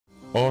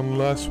On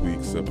last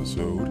week's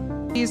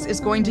episode, He is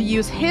going to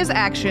use his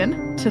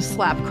action to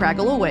slap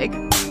Craggle awake.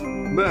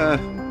 Bah.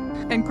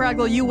 And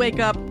Craggle, you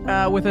wake up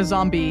with a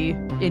zombie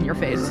in your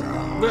face,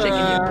 shaking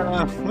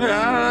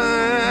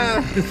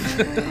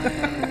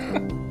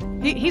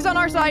you. He's on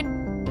our side.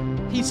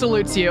 He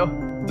salutes you.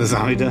 The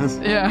zombie does?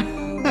 Yeah.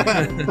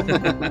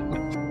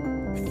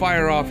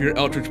 Fire off your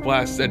Eldritch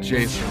Blasts at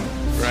Jason,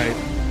 right?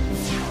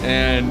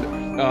 And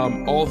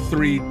all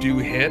three do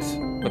hit,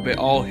 but they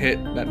all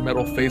hit that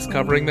metal face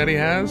covering that he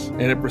has,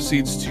 and it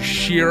proceeds to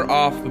shear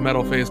off the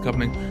metal face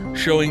covering,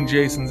 showing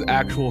Jason's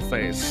actual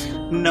face.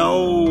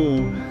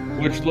 No.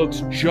 Which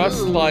looks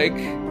just like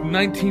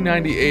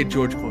 1998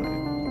 George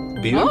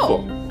Clooney.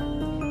 Beautiful.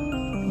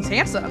 Oh. He's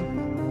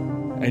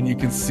handsome. And you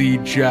can see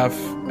Jeff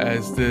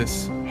as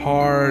this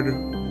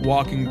hard,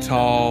 walking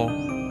tall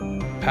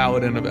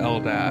paladin of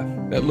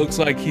Eldath that looks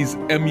like he's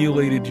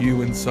emulated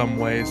you in some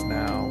ways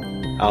now.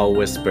 I'll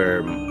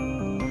whisper,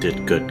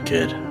 "Did good,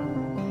 kid.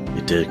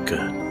 You did good."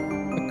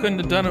 I couldn't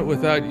have done it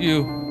without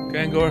you,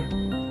 Gangor.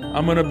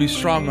 I'm gonna be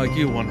strong like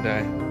you one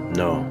day.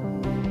 No,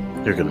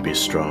 you're gonna be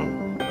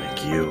strong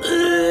like you.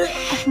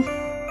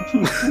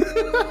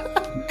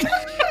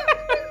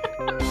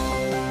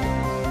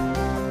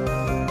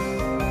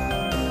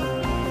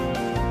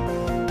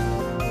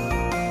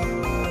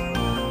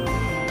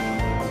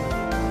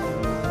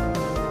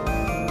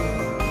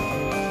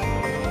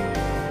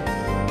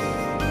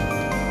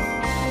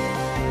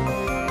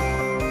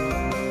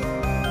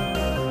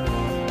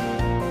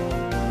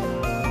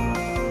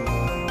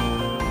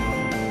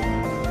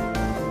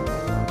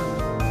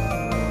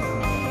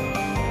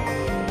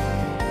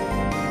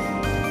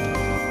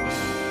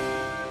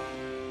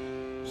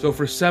 So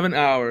for 7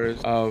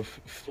 hours of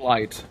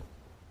flight,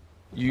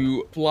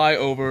 you fly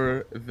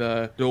over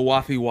the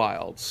Dowathi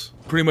Wilds,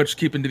 pretty much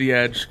keeping to the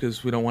edge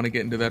because we don't want to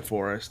get into that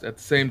forest. At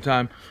the same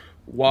time,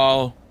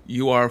 while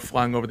you are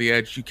flying over the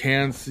edge, you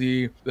can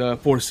see the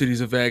four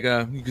cities of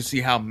Vega. You can see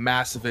how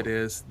massive it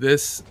is.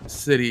 This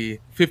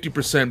city,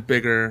 50%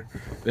 bigger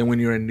than when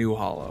you're in New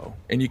Hollow.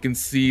 And you can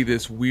see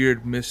this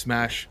weird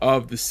mismatch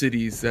of the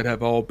cities that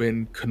have all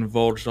been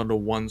converged onto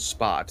one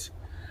spot.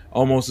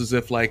 Almost as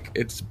if like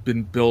it's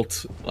been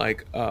built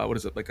like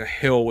like a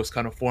hill was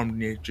kind of formed and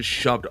you just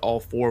shoved all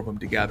four of them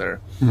together.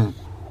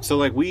 So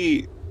like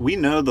we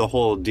know the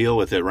whole deal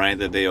with it, right?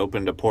 That they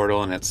opened a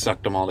portal and it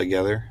sucked them all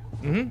together.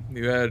 Mm-hmm.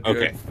 You had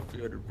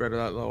read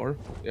that lower.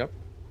 Yep.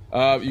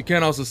 You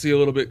can also see a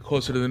little bit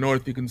closer to the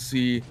north. You can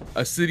see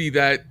a city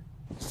that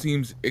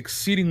seems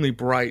exceedingly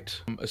bright,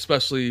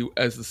 especially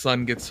as the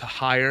sun gets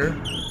higher.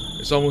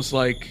 It's almost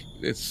like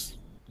it's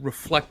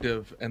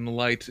reflective and the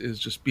light is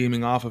just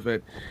beaming off of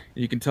it.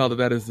 You can tell that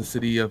that is the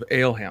city of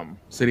Aelham,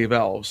 city of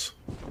elves.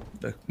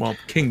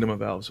 Kingdom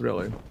of elves,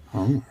 really.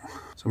 Oh,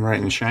 so bright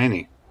and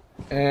shiny.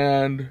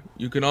 And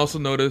you can also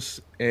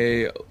notice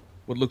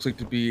what looks like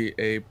to be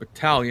a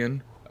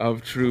battalion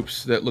of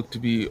troops that look to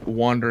be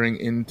wandering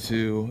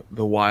into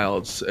the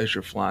wilds as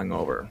you're flying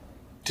over.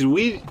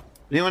 Did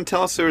anyone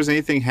tell us there was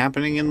anything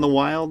happening in the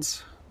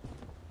wilds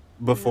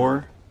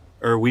before?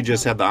 Or we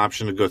just had the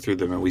option to go through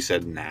them and we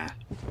said, nah.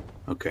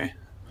 Okay.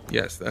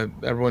 Yes,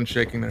 everyone's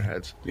shaking their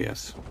heads.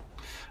 Yes.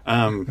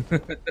 So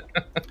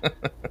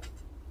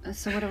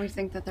what do we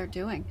think that they're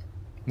doing?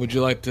 Would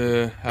you like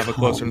to have a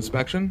closer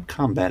inspection?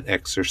 Combat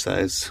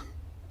exercise.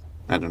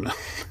 I don't know.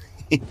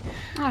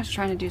 I was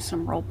trying to do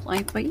some role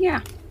play, but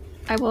yeah.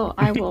 I will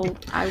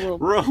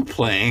Role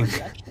playing?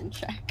 perception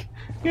check.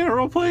 You know, a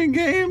role playing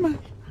game?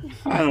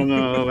 I don't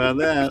know about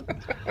that.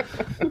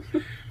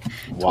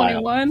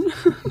 21.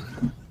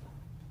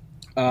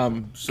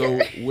 So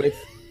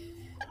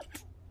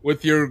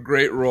with your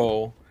great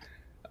roll,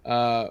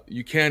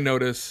 you can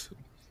notice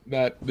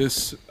that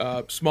this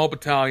small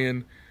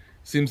battalion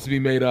seems to be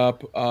made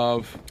up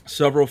of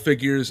several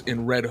figures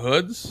in red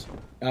hoods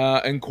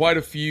and quite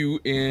a few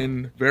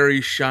in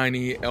very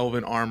shiny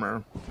elven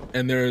armor.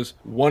 And there's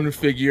one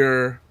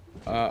figure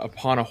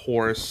upon a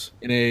horse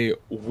in a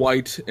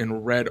white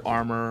and red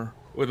armor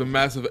with a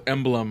massive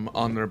emblem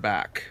on their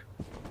back.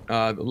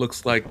 That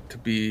looks like to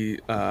be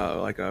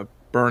like a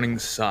burning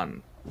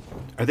sun.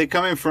 Are they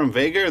coming from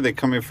Vega or are they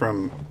coming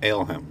from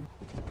Aelham?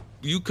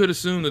 You could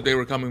assume that they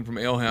were coming from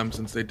Aelham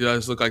since they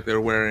does look like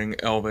they're wearing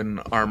elven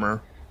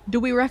armor. Do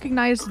we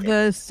recognize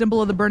the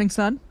symbol of the burning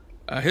sun?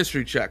 A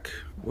history check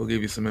will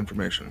give you some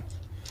information.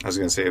 I was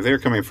going to say, if they're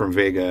coming from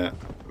Vega,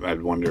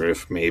 I'd wonder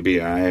if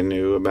maybe I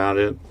knew about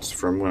it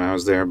from when I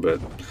was there, but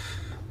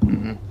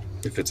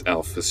if it's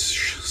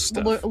elfish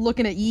stuff.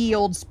 Looking at ye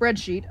old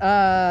spreadsheet,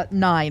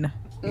 9.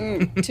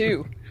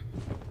 2.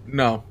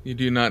 No, you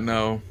do not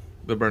know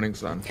the burning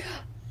sun.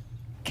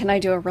 Can I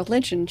do a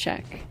religion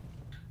check?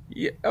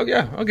 Yeah, I'll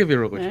give you a There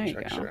religion you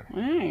check, go. sure.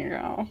 There you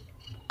go.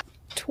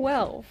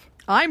 12.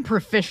 I'm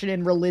proficient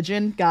in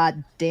religion,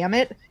 god damn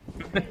it.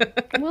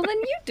 Well, then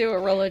you do a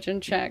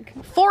religion check.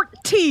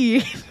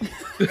 14!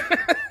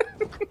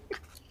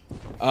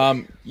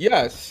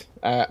 Yes,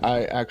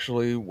 I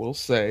actually will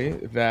say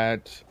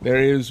that there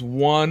is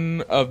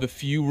one of the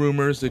few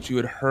rumors that you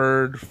had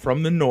heard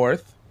from the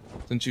north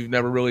since you've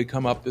never really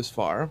come up this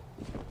far,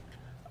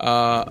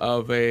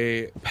 of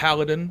a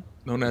paladin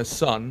known as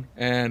Sun,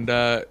 and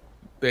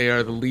they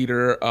are the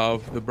leader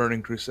of the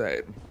Burning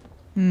Crusade.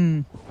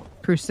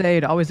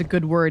 Crusade, always a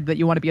good word that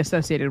you want to be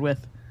associated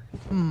with.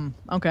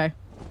 Okay.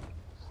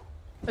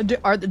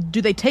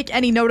 Do they take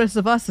any notice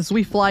of us as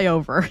we fly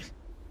over?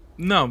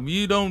 No,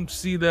 you don't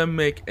see them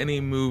make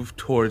any move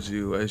towards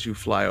you as you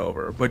fly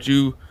over, but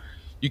you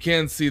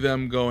can see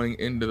them going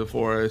into the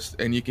forest,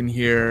 and you can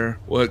hear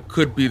what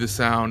could be the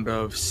sound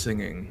of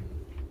singing.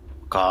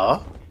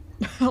 Ka?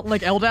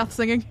 Like Eldath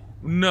singing?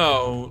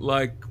 No,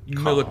 like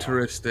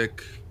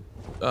militaristic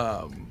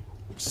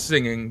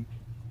singing,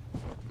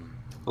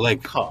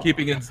 Like,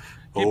 keeping in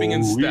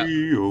step.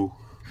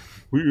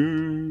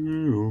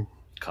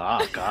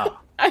 Ka.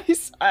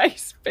 Ice,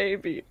 ice,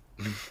 baby.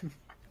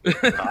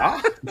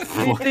 Ka? it's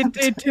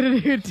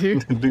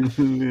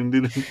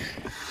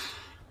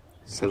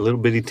a little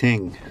bitty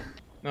ting.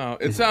 No,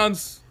 it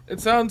sounds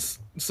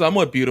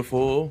somewhat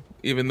beautiful,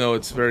 even though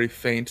it's very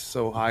faint,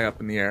 so high up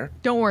in the air.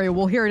 Don't worry,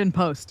 we'll hear it in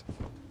post.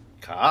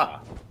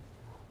 Ka.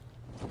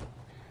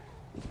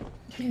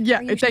 Yeah,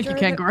 Are you thank sure you,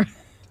 that- Kangor.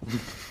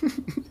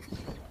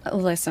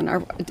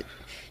 Listen,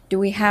 do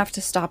we have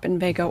to stop in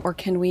Vega, or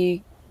can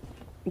we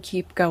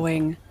keep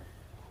going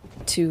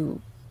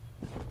to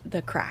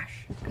the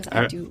crash? Because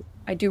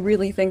I do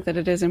really think that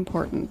it is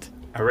important.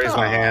 I raise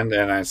my hand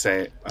and I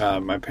say,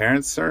 my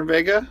parents are in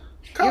Vega?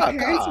 Your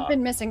parents have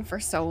been missing for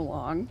so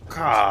long.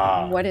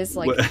 Ka. What is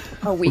like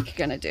a week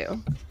gonna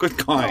do? Quit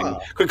calling.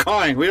 Quit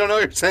calling. We don't know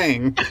what you're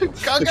saying.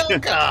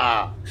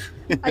 Ka.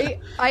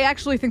 I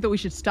actually think that we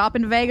should stop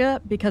in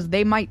Vega because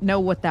they might know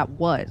what that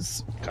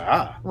was,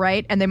 Ka.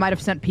 right? And they might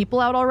have sent people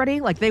out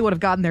already. Like they would have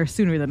gotten there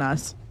sooner than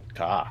us.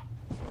 Ka.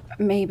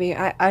 Maybe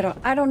I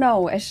don't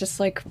know. It's just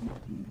like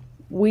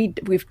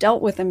we've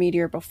dealt with a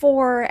meteor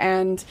before,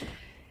 and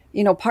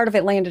part of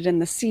it landed in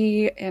the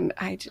sea, and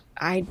I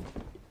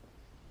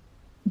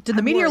Did the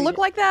I'm meteor worried. look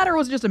like that, or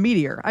was it just a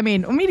meteor? I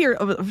mean, a meteor,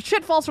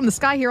 shit falls from the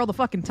sky here all the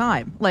fucking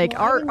time. Like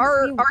Well, I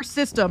didn't see- our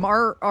system,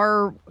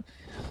 our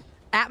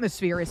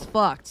atmosphere is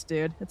fucked,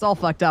 dude. It's all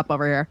fucked up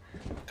over here.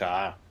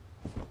 Ka.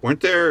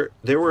 Weren't there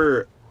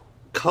were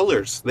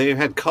colors. They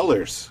had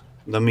colors,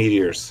 the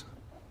meteors.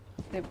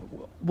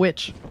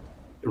 Which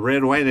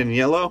Red, white, and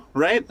yellow,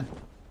 right?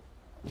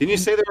 Didn't you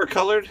say they were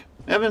colored,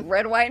 Evan?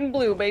 red, white, and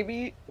blue,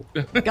 baby.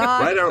 God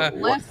Right, or-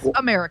 bless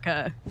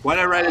America. Why'd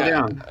I write it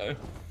down?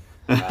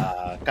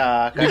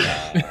 Ka.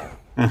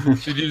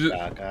 Should you just,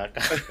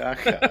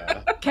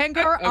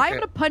 Kangar, I'm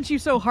gonna punch you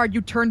so hard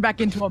you turn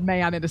back into a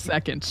man in a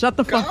second. Shut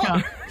the fuck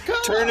up.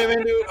 Turn him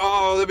into...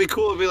 Oh, that'd be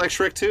cool. It'd be like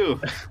Shrek 2.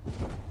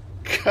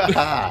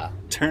 Ka.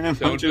 Turn him,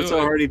 Don't punch him do so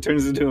it. hard he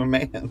turns into a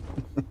man.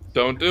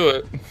 don't do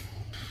it.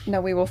 No,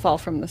 we will fall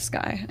from the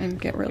sky and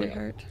get really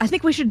hurt. I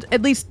think we should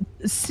at least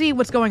see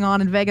what's going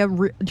on in Vega,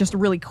 just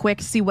really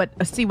quick. See what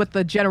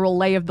the general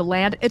lay of the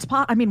land.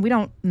 I mean, we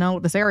don't know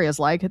what this area is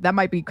like. That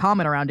might be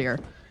common around here.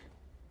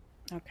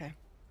 Okay.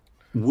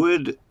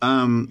 Would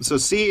so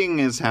seeing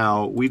as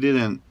how we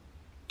didn't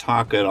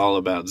talk at all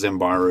about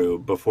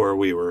Zimbaru before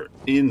we were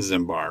in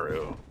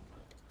Zimbaru,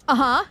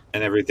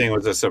 and everything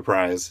was a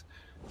surprise.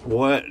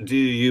 Would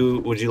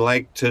you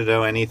like to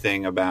know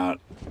anything about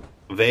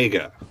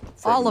Vega?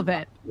 All of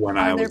it. When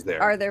I was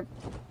there.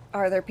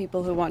 Are there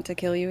people who want to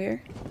kill you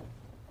here?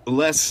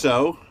 Less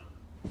so,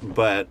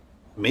 but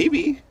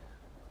maybe.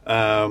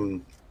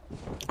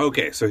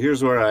 Okay, so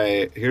here's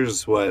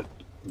what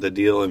the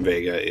deal in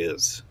Vega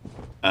is.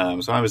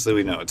 So obviously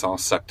we know it's all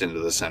sucked into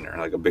the center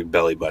like a big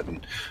belly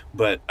button,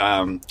 but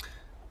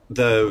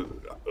the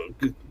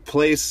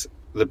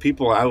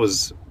people I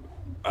was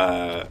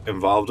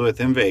involved with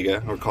in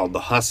Vega were called the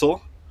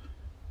Hustle,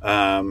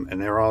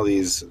 and they were all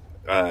these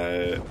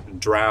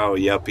drow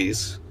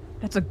yuppies.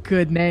 That's a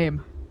good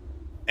name.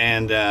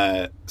 And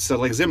so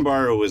like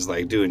Zimbaru was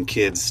like doing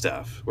kids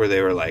stuff where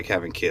they were like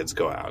having kids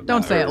go out.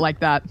 Don't say it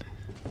like that.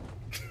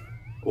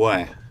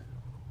 Why?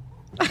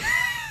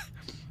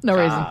 No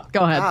reason.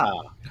 Go ahead.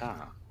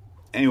 Ka.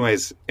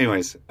 Anyways,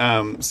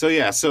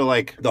 so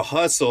like the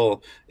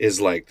Hustle is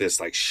like this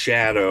like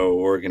shadow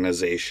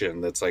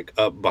organization that's like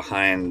up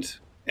behind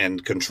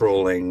and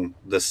controlling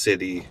the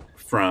city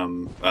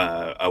from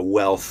a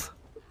wealth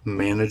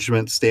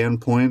management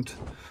standpoint.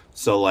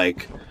 So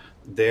like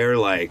they're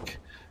like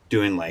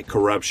doing like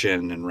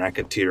corruption and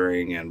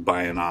racketeering and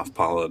buying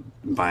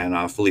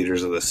off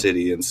leaders of the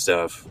city and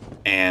stuff,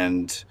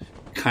 and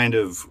kind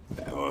of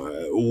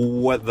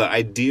what the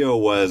idea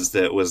was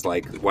that was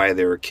like why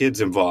there were kids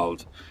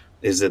involved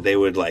is that they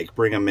would like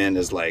bring them in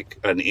as like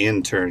an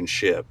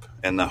internship,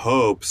 and the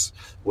hopes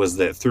was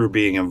that through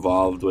being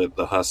involved with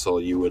the Hustle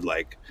you would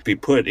like be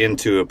put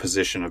into a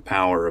position of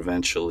power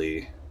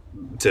eventually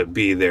to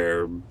be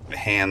their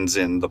hands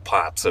in the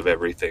pots of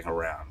everything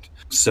around.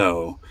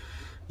 So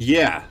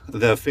yeah,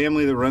 the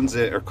family that runs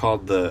it are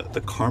called the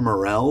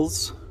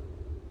Carmarels.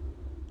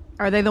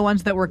 Are they the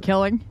ones that we're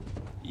killing?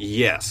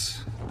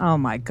 Yes. Oh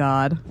my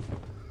god.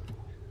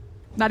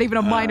 Not even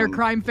a minor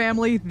crime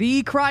family.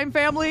 The crime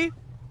family?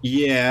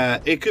 Yeah,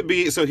 it could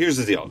be. So here's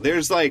the deal.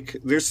 There's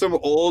some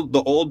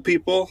old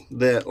people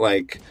that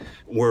like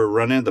were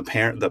running the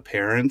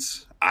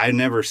parents. I've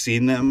never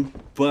seen them,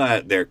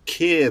 but their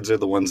kids are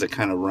the ones that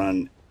kind of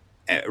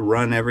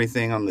run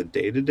everything on the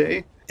day to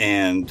day.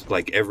 And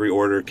like every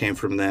order came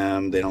from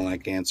them. They don't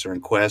like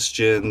answering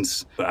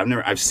questions. But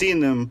I've seen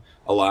them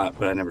a lot,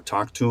 but I never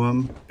talked to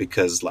them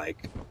because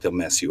like they'll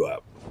mess you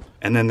up.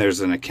 And then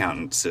there's an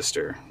accountant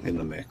sister in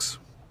the mix.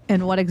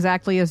 And what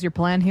exactly is your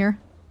plan here?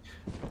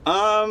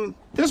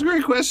 That's a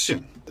great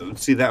question.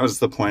 See, that was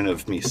the point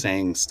of me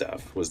saying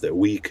stuff, was that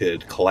we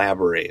could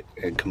collaborate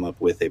and come up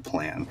with a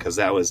plan. Because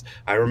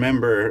I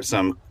remember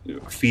some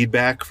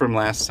feedback from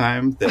last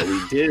time that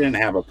we didn't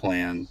have a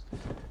plan.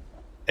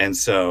 And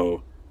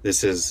so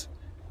this is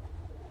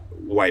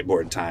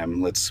whiteboard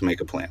time. Let's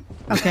make a plan.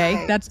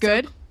 Okay, that's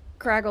good.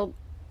 Craggle,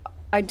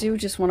 I do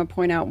just want to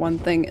point out one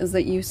thing, is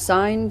that you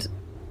signed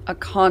a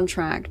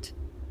contract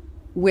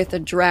with a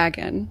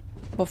dragon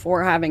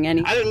before having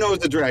any... I didn't know it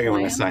was a dragon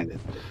when I signed it.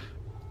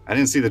 I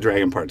didn't see the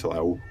dragon part till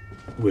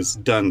I was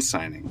done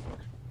signing.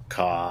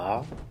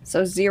 Ka.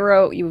 So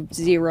you have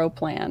zero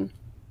plan.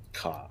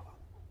 Ka.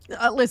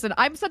 Listen,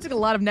 I'm sensing a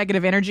lot of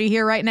negative energy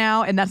here right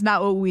now, and that's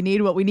not what we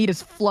need. What we need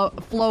is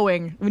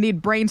flowing. We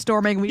need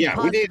brainstorming. We need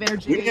positive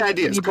energy. We need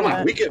ideas. Come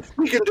on, we can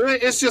do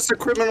it. It's just a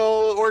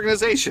criminal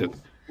organization.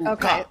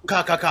 Okay.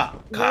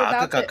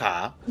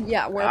 Ka.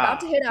 Yeah, we're about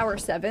to hit hour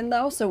 7,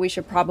 though, so we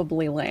should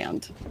probably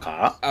land.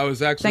 Ka. I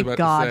was actually Thank about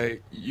God. to say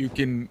you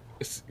can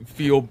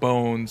feel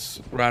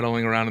bones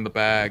rattling around in the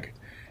bag,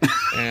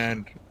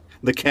 and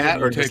The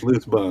cat or just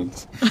loose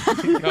bones?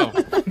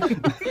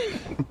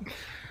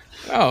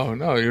 no,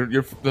 no,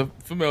 you're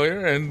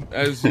familiar, and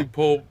as you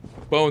pull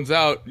Bones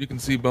out, you can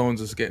see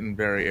Bones is getting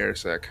very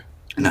airsick.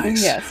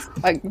 Nice. Yes,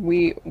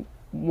 the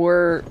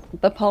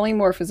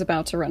polymorph is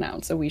about to run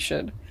out, so we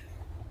should...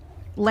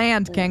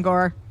 Land,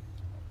 Kangor.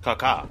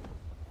 Ka.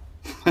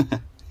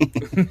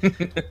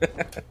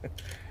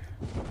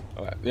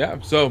 Yeah,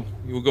 so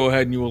you will go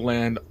ahead and you will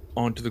land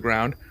onto the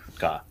ground.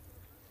 Ka.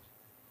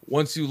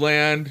 Once you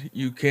land,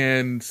 you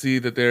can see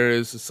that there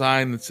is a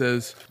sign that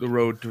says the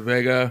road to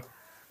Vega,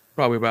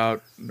 probably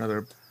about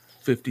another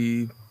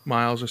 50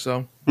 miles or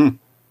so.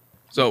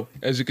 So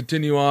as you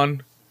continue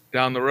on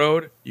down the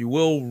road, you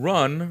will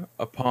run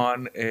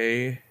upon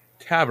a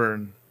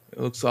tavern. It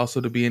looks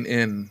also to be an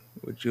inn.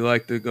 Would you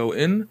like to go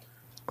in?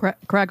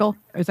 Craggle,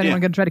 is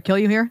anyone going to try to kill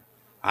you here?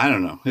 I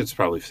don't know. It's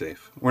probably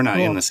safe. We're not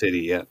in the city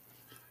yet.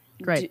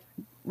 Great.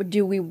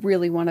 Do we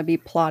really want to be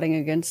plotting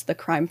against the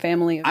crime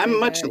family? Of I'm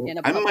Vega in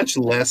a public much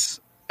place? less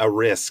a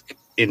risk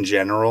in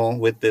general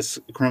with this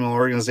criminal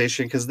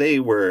organization because they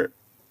were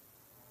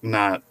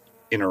not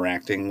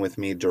interacting with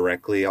me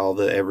directly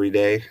every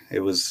day.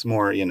 It was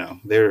more,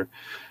 they're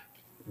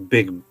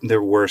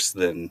worse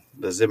than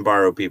the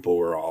Zimbaro people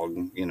were all,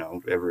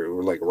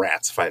 were like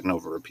rats fighting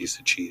over a piece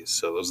of cheese.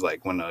 So it was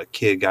like when a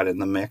kid got in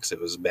the mix,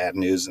 it was bad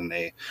news and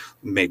they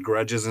made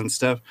grudges and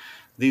stuff.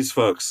 These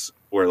folks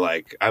were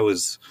like, I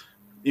was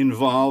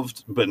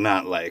involved, but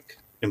not like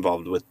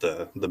involved with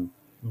the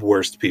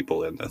worst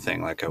people in the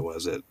thing like I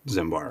was at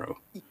Zimbaro.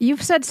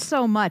 You've said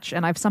so much,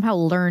 and I've somehow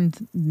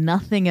learned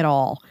nothing at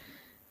all,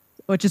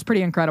 which is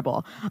pretty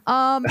incredible.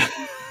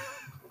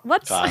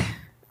 Let's Sorry.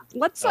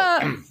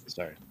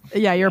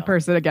 Yeah, you're a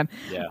person again.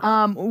 Yeah.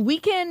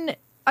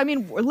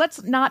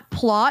 Let's not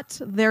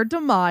plot their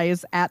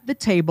demise at the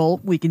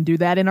table. We can do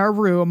that in our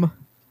room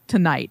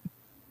tonight.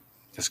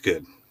 That's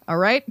good. All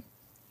right?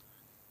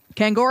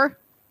 Kangor?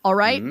 All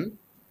right?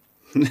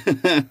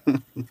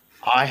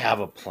 I have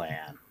a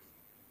plan.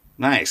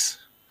 Nice.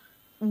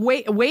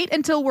 Wait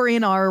until we're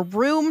in our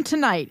room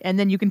tonight, and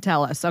then you can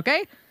tell us,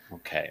 okay?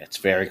 Okay, it's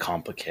very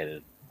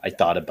complicated. I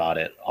thought about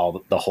it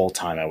the whole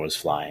time I was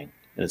flying,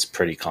 and it's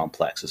pretty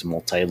complex. It's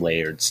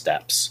multi-layered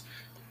steps,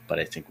 but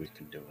I think we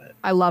can do it.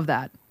 I love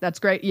that. That's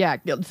great. Yeah.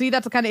 See,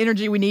 that's the kind of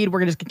energy we need.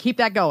 We're going to keep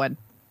that going.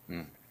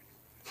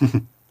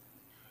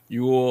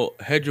 You will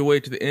head your way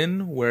to the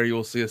inn where you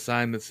will see a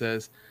sign that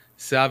says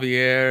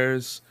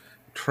Savier's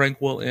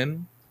Tranquil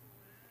Inn.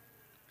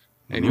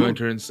 And you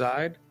enter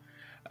inside.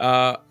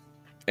 And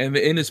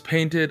the inn is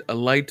painted a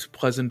light,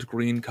 pleasant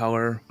green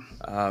color.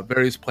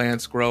 Various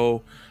plants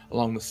grow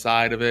along the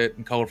side of it,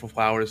 and colorful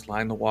flowers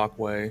line the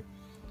walkway.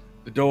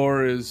 The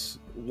door is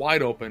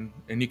wide open,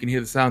 and you can hear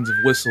the sounds of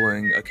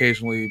whistling,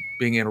 occasionally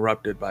being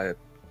interrupted by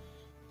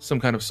some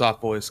kind of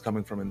soft voice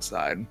coming from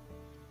inside.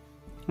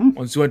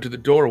 Once you enter the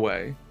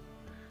doorway,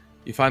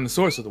 you find the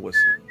source of the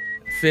whistling.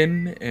 A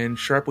thin and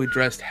sharply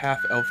dressed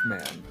half-elf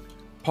man,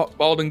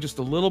 balding just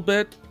a little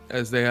bit,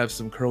 as they have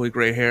some curly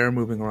gray hair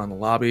moving around the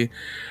lobby,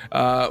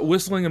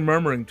 whistling and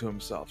murmuring to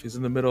himself. He's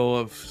in the middle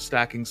of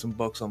stacking some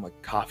books on like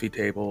coffee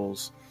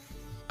tables.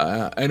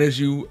 And as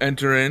you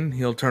enter in,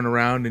 he'll turn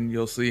around and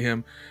you'll see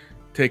him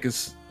take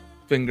his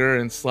finger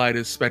and slide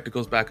his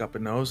spectacles back up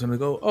his nose, and he'll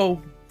go,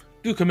 "Oh,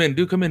 do come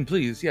in,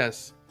 please.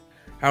 Yes.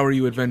 How are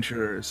you,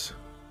 adventurers?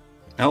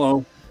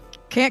 Hello.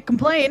 Can't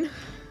complain.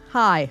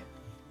 Hi.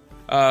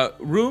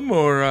 Room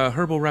or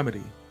herbal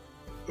remedy?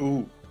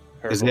 Ooh.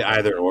 Is it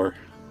either or?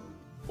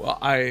 Well,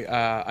 I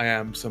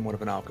am somewhat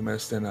of an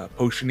alchemist and a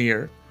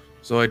potioneer,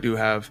 so I do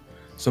have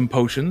some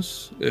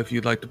potions if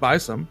you'd like to buy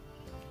some.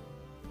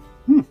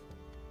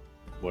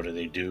 What do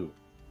they do?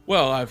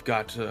 Well, I've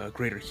got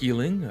greater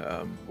healing,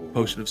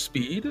 potion of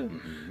speed,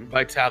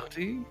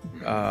 vitality,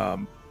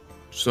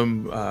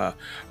 some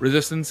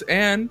resistance,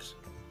 and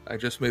I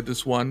just made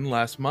this one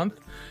last month.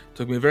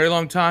 Took me a very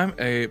long time.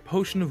 A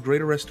potion of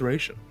greater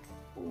restoration.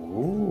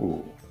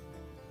 Ooh.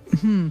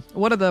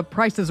 What are the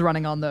prices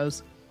running on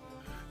those?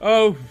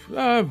 Oh,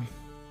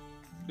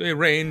 they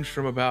range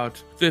from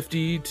about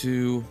 50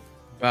 to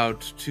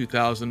about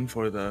 2,000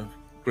 for the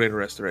greater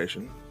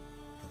restoration.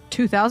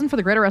 2,000 for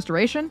the greater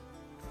restoration?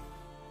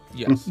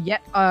 Yes. Yes.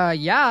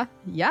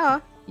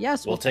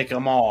 We'll take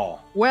them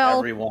all. Well,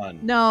 everyone.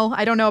 No,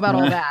 I don't know about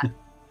all that.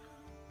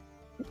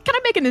 Can I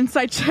make an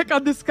insight check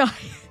on this guy?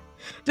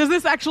 Does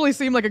this actually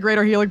seem like a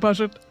greater healing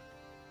potion?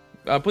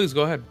 Please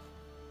go ahead.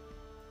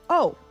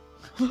 Oh.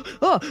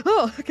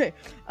 Okay.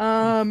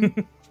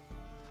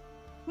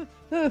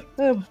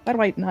 Why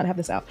do I not have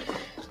this out?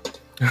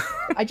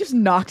 I just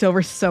knocked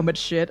over so much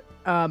shit.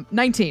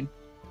 19.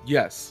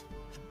 Yes,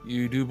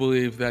 you do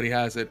believe that he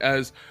has it,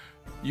 as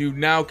you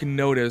now can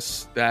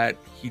notice that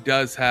he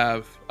does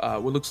have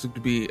what looks to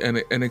be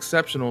an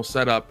exceptional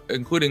setup,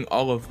 including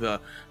all of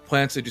the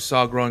plants that you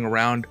saw growing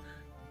around,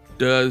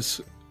 does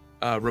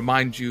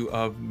remind you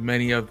of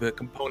many of the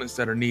components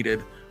that are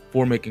needed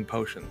for making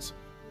potions.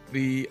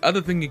 The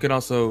other thing you can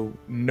also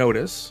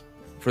notice,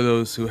 for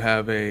those who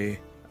have a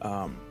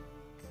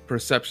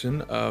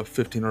perception of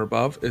 15 or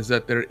above, is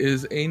that there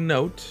is a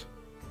note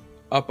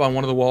up on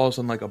one of the walls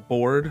on like a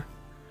board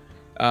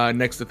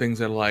next to things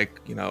that are like,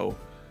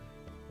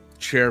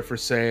 chair for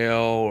sale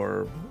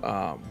or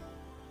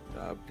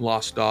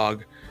lost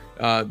dog.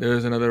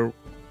 There's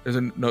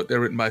a note there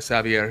written by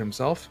Xavier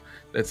himself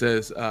that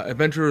says,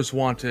 adventurers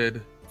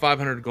wanted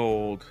 500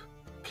 gold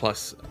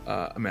plus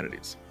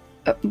amenities.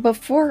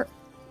 Before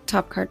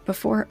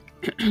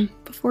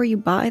before you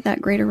buy that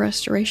greater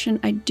restoration,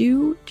 I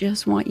do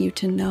just want you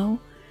to know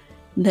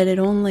that it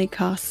only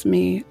costs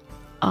me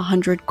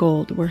 100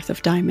 gold worth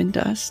of diamond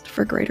dust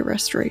for greater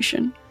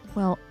restoration.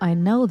 Well, I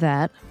know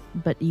that,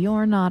 but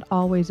you're not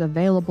always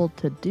available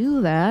to do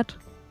that,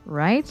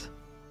 right?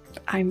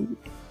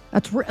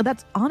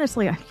 That's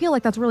honestly, I feel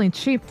like that's really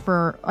cheap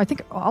for, I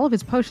think all of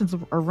his potions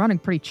are running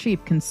pretty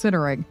cheap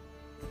considering.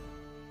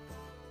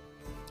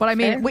 But I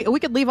mean, we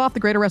could leave off the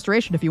greater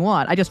restoration if you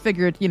want. I just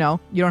figured, you don't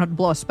have to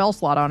blow a spell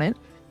slot on it.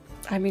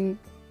 I mean,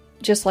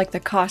 just like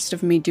the cost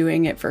of me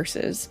doing it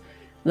versus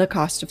the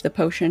cost of the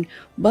potion.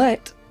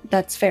 But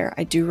that's fair.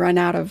 I do run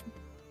out of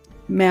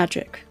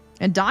magic.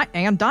 And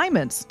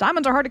diamonds.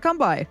 Diamonds are hard to come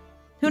by.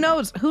 Who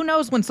knows? Who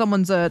knows when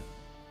someone's I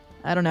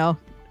don't know,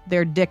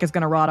 their dick is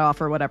going to rot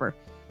off or whatever.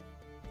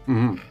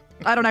 Mm-hmm.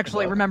 I don't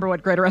actually remember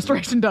what greater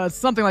restoration does.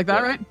 Something like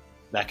that, right?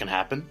 That can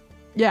happen.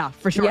 Yeah,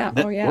 for sure. Yeah.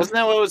 Oh, yeah. Wasn't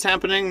that what was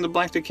happening in the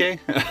Black Decay?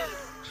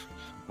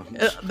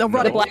 The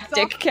running Black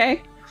Dick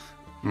K.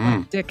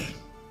 Dick.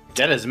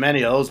 Get as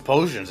many of those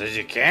potions as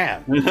you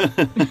can.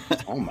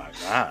 Oh my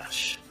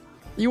gosh.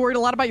 You worried a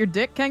lot about your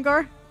dick,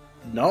 Kengar?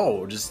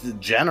 No, just in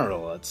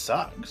general, it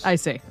sucks. I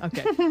see.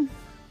 Okay.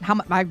 How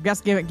much? I guess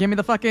give me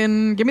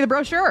the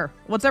brochure.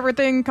 What's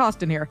everything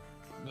costing here?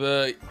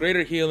 The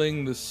greater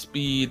healing, the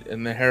speed,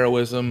 and the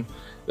heroism,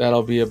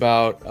 that'll be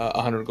about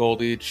 100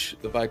 gold each.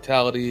 The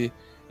vitality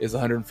is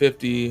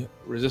 150,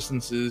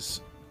 resistance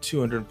is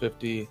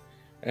 250,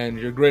 and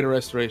your greater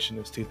restoration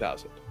is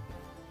 2,000.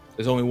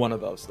 There's only one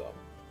of those,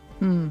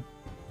 though.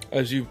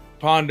 As you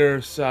ponder,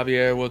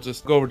 Xavier will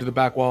just go over to the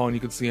back wall, and you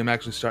can see him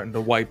actually starting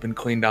to wipe and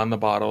clean down the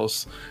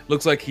bottles.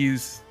 Looks like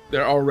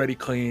they're already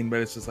clean, but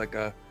it's just like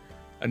a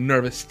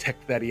nervous tick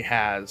that he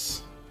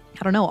has.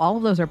 I don't know. All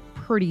of those are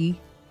pretty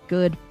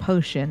good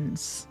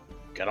potions.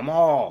 Get them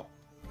all.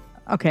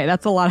 Okay,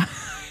 that's a lot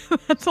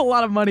of that's a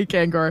lot of money,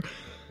 Kengar.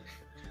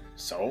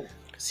 So,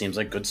 seems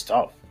like good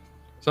stuff.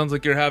 Sounds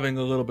like you're having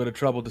a little bit of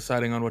trouble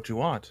deciding on what you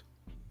want.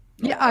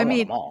 No, Yeah, I I want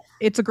mean, them all.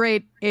 it's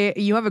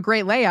you have a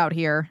great layout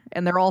here,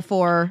 and they're all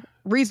for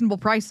reasonable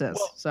prices.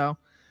 Well- So,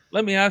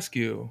 Let me ask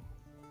you,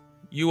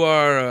 you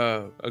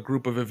are a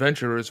group of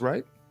adventurers,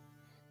 right?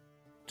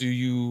 Do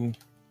you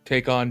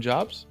take on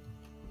jobs?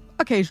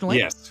 occasionally,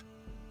 Yes.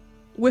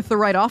 with the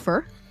right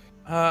offer.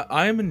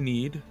 I am in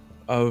need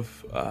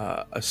of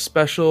a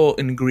special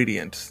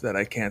ingredient that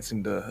I can't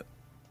seem to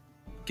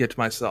get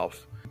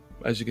myself.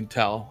 As you can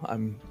tell,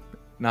 I'm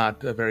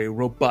not a very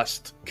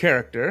robust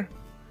character,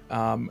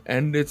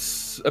 and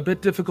it's a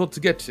bit difficult to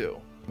get to.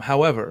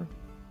 However,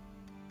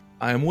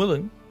 I am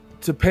willing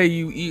to pay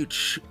you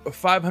each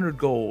 500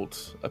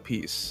 gold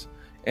apiece,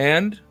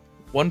 and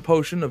one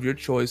potion of your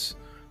choice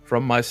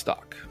from my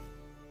stock.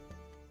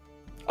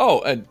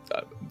 Oh, and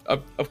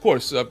of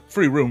course,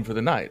 free room for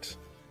the night.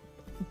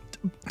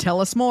 Tell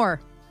us more.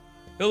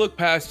 He'll look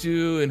past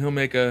you and he'll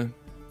make a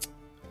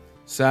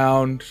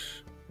sound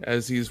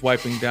as he's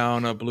wiping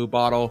down a blue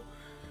bottle.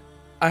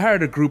 I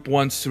hired a group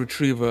once to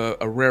retrieve a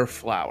rare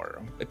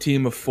flower. A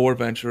team of 4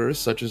 adventurers,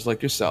 such as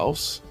like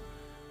yourselves.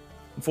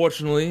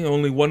 Unfortunately,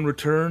 only one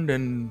returned,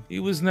 and he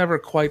was never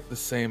quite the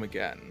same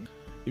again.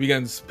 He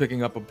begins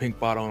picking up a pink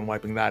bottle and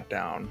wiping that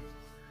down.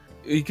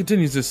 He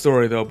continues his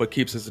story, though, but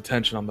keeps his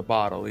attention on the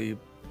bottle. You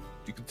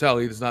can tell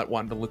he does not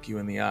want to look you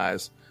in the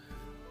eyes.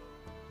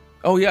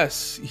 Oh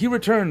yes, he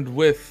returned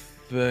with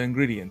the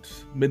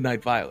ingredient,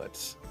 Midnight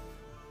Violets.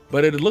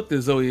 But it had looked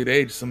as though he had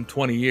aged some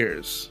 20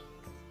 years.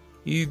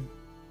 He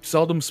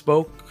seldom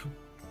spoke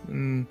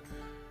and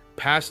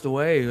passed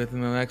away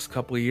within the next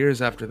couple of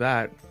years after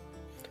that.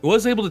 He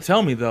was able to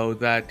tell me, though,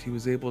 that he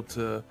was able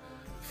to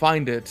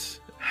find it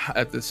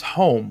at this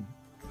home.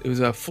 It was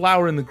a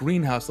flower in the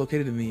greenhouse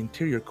located in the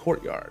interior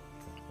courtyard.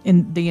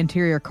 In the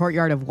interior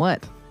courtyard of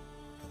what?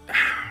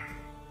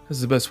 This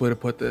is the best way to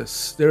put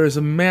this. There is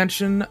a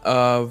mansion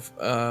of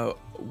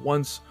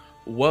once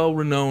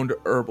well-renowned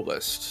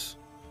herbalist.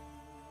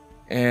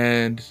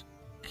 And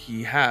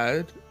he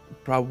had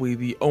probably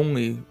the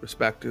only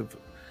respective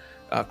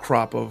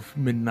crop of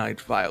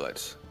Midnight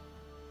Violet.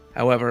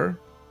 However,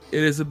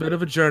 it is a bit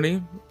of a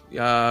journey.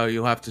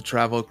 You'll have to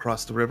travel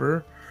across the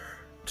river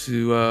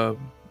to a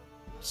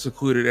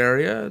secluded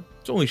area.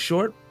 It's only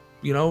short,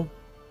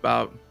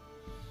 about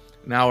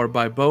an hour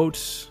by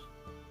boat,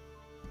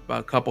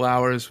 about a couple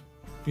hours,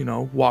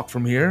 walk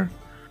from here.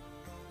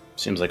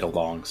 Seems like a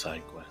long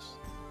side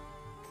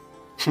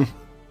quest.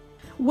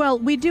 Well,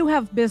 we do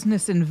have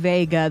business in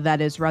Vega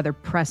that is rather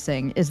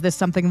pressing. Is this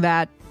something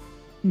that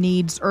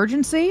needs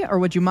urgency, or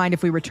would you mind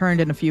if we returned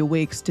in a few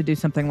weeks to do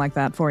something like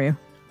that for you?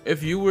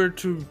 If you were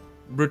to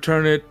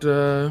return it,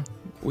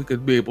 we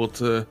could be able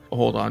to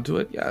hold on to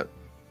it, yeah,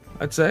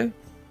 I'd say.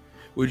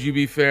 Would you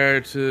be fair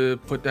to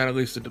put down at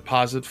least a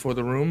deposit for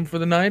the room for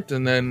the night,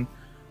 and then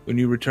when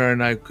you return,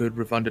 I could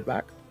refund it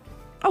back?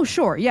 Oh,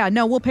 sure. Yeah,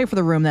 no, we'll pay for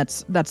the room.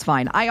 That's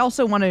fine. I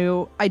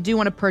do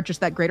want to purchase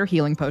that greater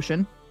healing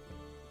potion.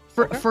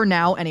 For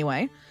now,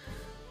 anyway.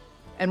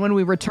 And when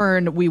we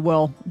return, we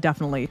will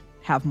definitely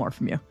have more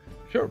from you.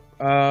 Sure.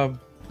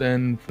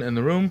 Then in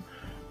the room,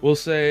 we'll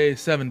say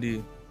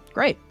 70.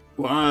 Great.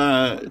 Well,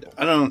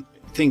 I don't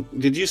think...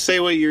 Did you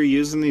say what you're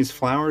using these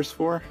flowers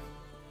for?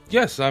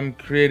 Yes, I'm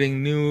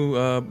creating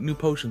new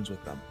potions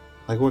with them.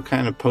 Like what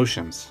kind of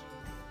potions?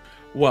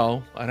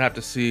 Well, I'd have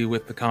to see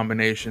with the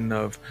combination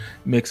of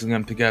mixing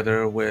them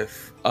together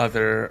with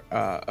other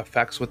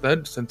effects with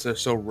it. Since they're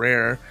so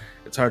rare,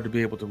 it's hard to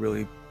be able to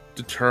really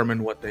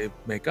determine what they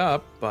make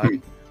up, but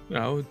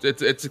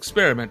it's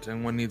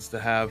experimenting. One needs to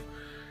have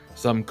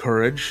some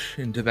courage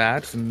into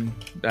that, and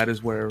that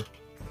is where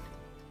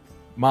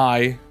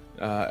my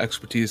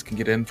expertise can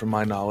get in from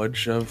my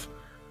knowledge of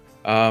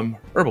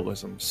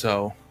herbalism.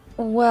 So,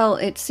 well,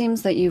 it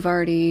seems that you've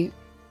already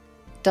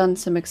done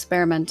some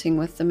experimenting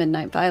with the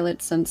Midnight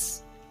Violet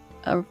since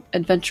our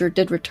adventurer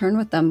did return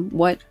with them.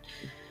 What?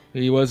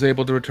 He was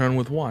able to return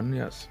with one,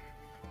 yes.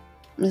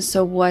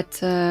 So what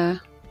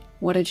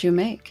did you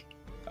make?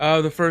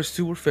 The first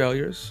two were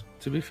failures,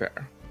 to be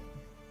fair.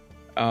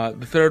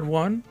 The third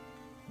one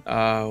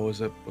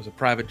was a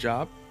private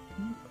job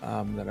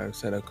that I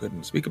said I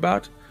couldn't speak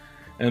about.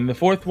 And the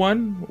fourth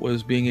one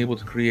was being able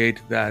to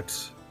create that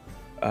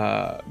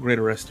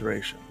greater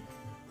restoration.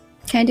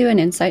 Can I do an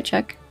insight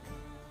check?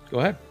 Go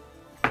ahead.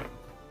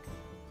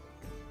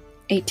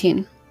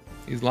 18.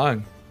 He's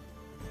lying.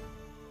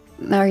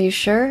 Are you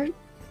sure?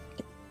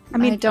 I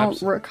mean, I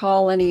don't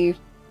recall any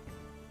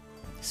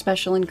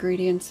special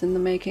ingredients in the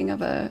making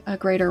of a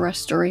greater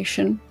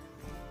restoration.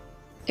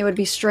 It would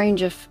be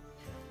strange if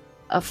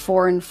a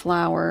foreign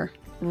flower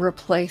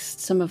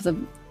replaced some of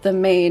the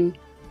main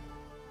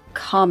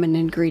common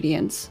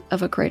ingredients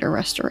of a greater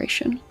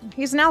restoration.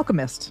 He's an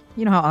alchemist.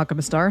 You know how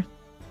alchemists are.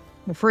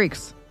 They're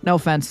freaks. No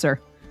offense, sir.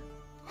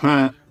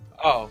 Huh.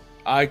 Oh,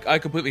 I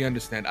completely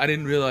understand. I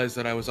didn't realize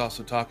that I was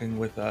also talking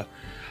with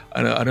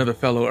another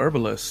fellow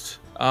herbalist.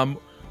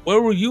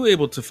 Where were you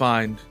able to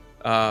find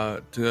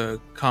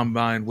to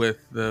combine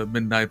with the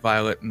Midnight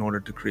Violet in order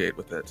to create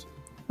with it?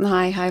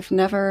 I've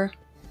never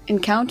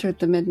encountered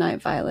the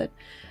Midnight Violet,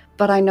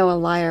 but I know a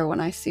liar when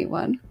I see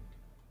one.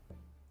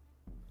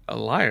 A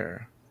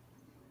liar?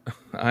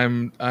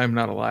 I'm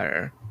not a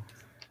liar.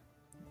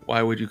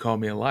 Why would you call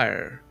me a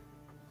liar?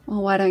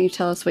 Well, why don't you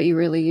tell us what you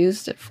really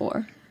used it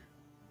for?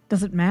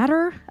 Does it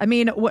matter? I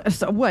mean,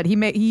 what?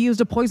 He used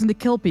a poison to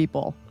kill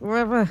people.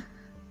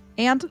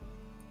 And?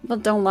 Well,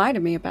 don't lie to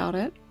me about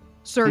it.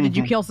 Sir, did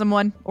you kill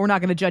someone? We're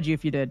not going to judge you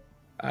if you did.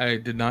 I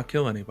did not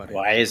kill anybody.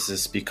 Why is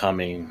this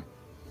becoming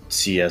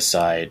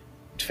CSI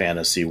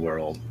fantasy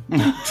world?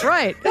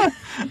 Right.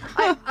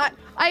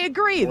 I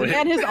agree. The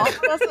man has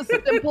offered us a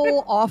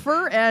simple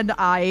offer, and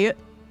I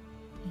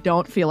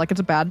don't feel like it's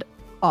a bad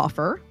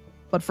offer.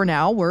 But for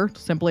now, we're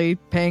simply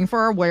paying for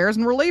our wares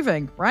and we're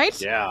leaving, right?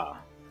 Yeah.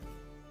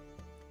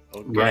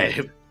 Okay.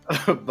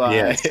 Right. Bye.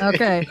 Yes.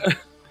 Okay.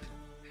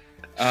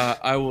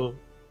 I'll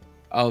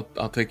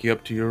take you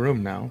up to your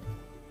room now.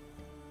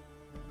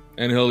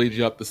 And he'll lead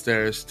you up the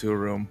stairs to a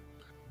room.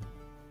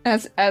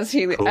 As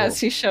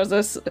he shows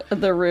us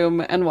the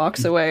room and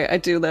walks away, I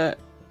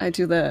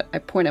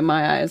point at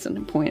my eyes and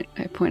I point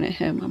at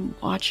him. I'm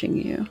watching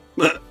you.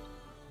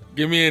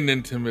 Give me an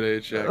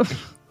intimidate check.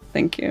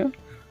 Thank you.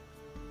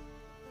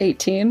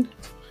 18.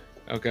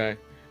 Okay.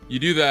 You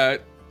do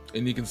that,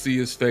 and you can see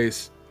his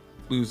face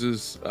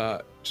loses,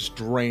 just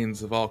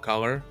drains of all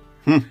color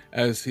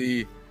as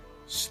he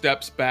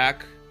steps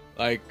back,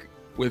 like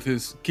with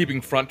his keeping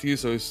front to you,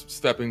 so he's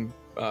stepping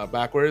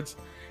backwards,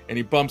 and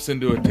he bumps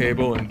into a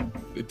table and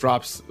it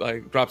drops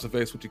a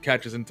face, which he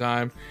catches in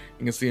time.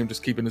 You can see him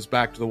just keeping his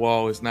back to the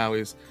wall as now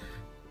he's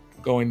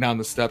going down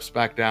the steps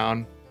back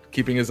down,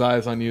 keeping his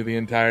eyes on you the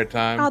entire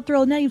time.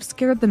 Othrill, now you've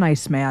scared the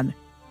nice man.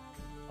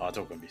 Oh, it's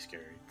not gonna be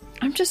scary.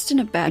 I'm just in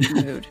a bad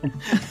mood.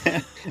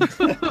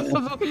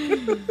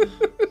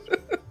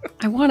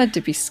 I want it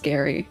to be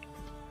scary.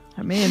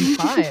 I mean,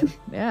 fine.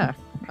 Yeah.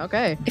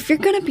 Okay. If you're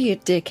gonna be a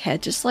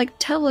dickhead, just like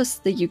tell us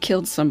that you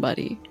killed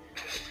somebody.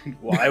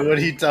 Why would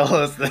he tell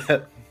us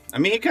that? I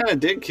mean, he kind of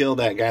did kill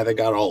that guy that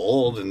got all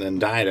old and then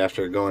died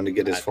after going to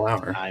get his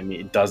flower. I mean,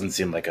 it doesn't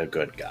seem like a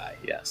good guy.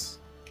 Yes.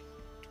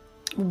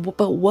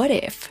 But what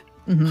if?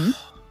 Mm-hmm.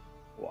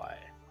 Why?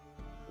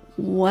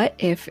 What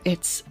if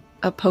it's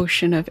a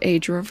potion of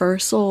age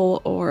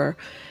reversal or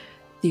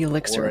the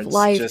elixir Or of it's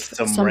life, just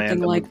some something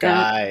random like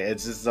guy.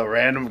 It's just a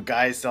random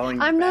guy selling.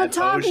 that? I'm not bad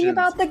talking potions.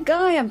 about the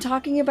guy. I'm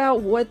talking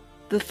about what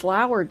the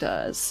flower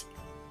does.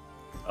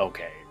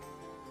 Okay.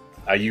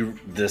 Are you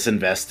this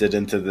invested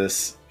into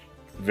this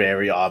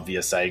very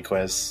obvious side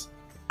quest?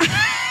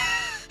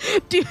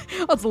 Dude,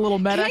 that's a little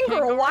meta.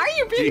 Kangaroo, why are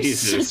you being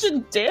Jesus. such a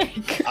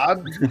dick?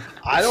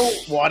 I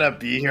don't want to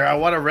be here. I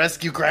want to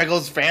rescue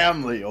Craggle's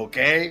family,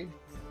 okay?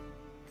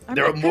 I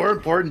There are mean, more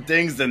important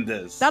things than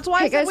this. That's why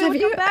Hey, I said guys, we have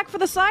would you- come back for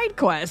the side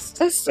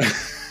quest.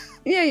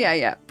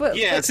 Yeah. But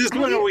Yeah, it's just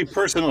when are we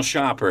personal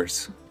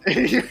shoppers?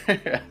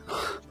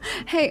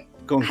 hey,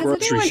 Going has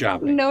grocery anyone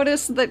shopping.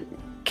 noticed that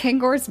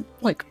Kangor's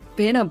like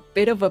been a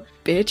bit of a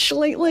bitch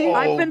lately? Oh.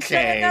 I've been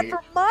saying that Okay.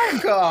 for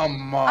months.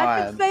 Come on.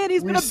 I've been saying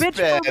he's been a bitch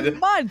for spent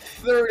months.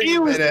 30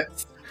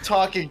 minutes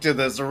talking to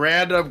this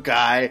random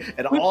guy,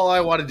 and all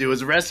I want to do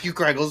is rescue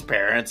Craggle's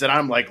parents, and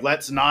I'm like,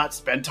 let's not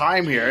spend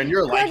time here. And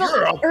you're like,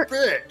 Craggle- you're a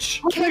bitch.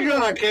 Hang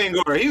on,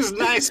 Kangor. He was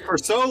nice for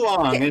so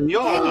long, and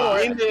y'all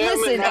Kangor, into him.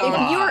 listen, And Come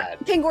now-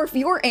 if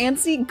you're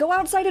antsy, go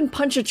outside and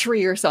punch a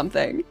tree or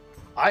something.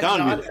 I'm Done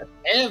not with it.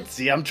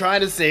 antsy. I'm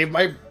trying to save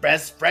my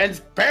best friend's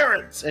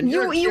parents, and You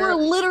were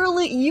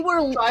literally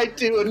trying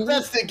to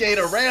investigate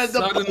a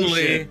random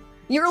Suddenly,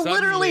 bullshit.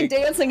 literally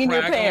dancing in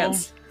your Craggle-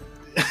 pants.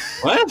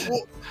 What?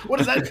 What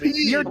does that mean?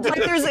 You're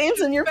like there's ants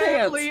in your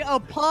pants. Family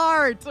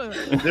apart.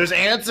 There's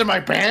ants in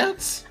my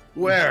pants?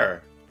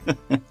 Where?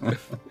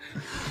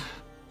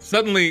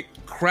 Suddenly,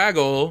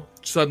 Craggle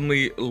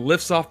suddenly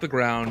lifts off the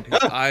ground.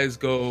 His eyes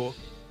go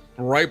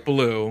bright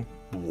blue.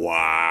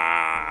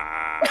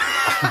 Wow.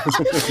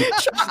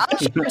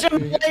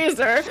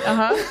 Laser.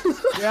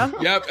 Yeah.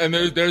 Yep, and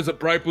there's a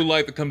bright blue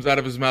light that comes out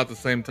of his mouth at the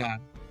same time.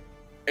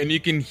 And you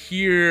can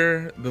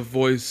hear the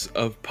voice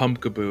of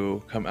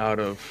Pumpkaboo come out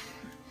of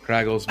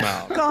Craggle's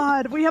mouth.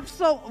 God,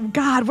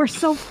 we're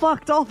so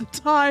fucked all the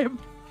time.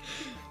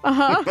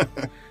 Uh-huh.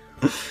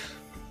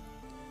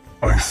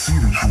 I see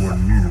that you are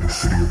near the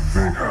city of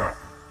Vega,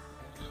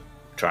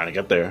 Trying to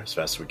get there as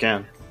fast as we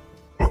can.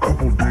 a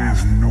couple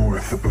days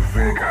north of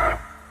Vega.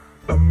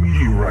 A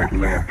meteorite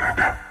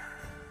landed.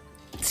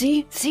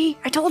 See,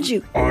 I told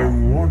you. I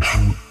want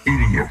you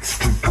idiots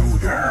to go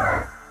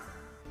there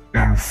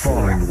and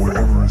find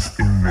whatever is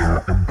in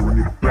there and bring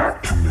it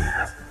back to me.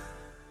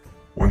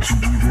 Once you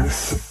do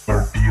this,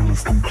 our deal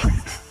is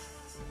complete,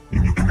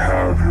 and you can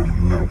have your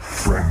little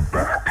friend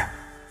back.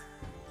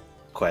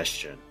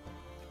 Question.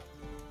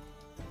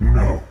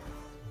 No.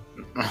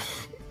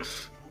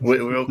 Wait,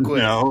 real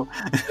quick. No.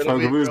 It'll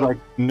be Pumpkaboo's real- like,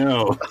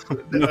 no.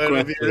 No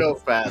It'll be question. real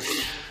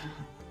fast.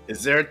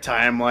 Is there a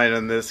timeline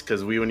on this?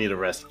 Because we would need to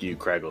rescue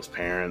Craggle's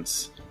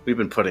parents. We've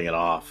been putting it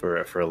off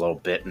for a little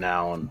bit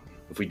now, and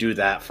if we do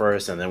that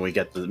first and then we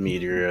get the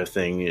meteor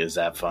thing, is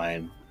that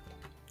fine?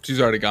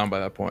 She's already gone by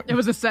that point. It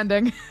was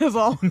ascending, is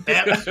all.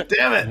 Damn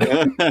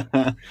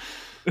it!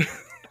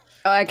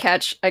 Oh, I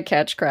catch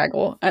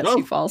Craggle as he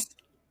Oh. falls.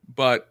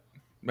 But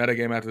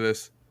metagame after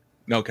this,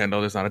 no,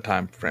 Kendall, there's not a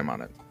time frame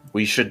on it.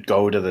 We should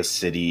go to the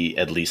city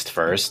at least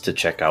first to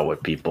check out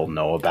what people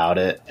know about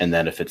it, and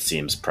then if it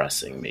seems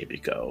pressing, maybe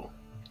go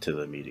to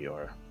the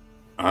meteor.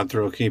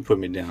 Othro, can you put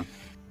me down?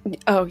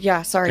 Oh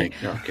yeah, sorry.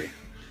 Okay.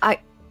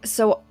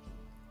 So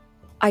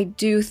I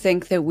do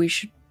think that we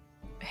should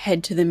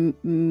head to the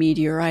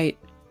meteorite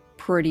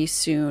pretty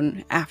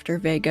soon after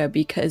Vega,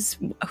 because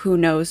who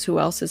knows who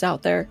else is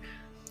out there.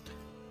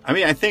 I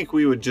mean, I think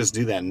we would just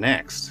do that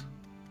next.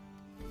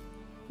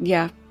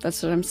 Yeah,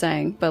 that's what I'm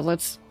saying. But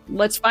let's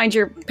find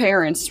your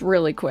parents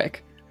really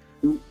quick.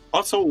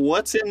 Also,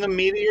 what's in the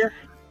meteor?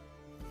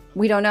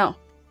 We don't know.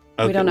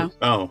 We don't know.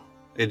 Oh,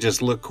 it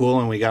just looked cool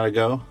and we gotta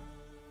go?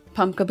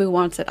 Pumpkaboo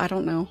wants it. I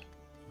don't know.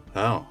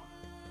 Oh.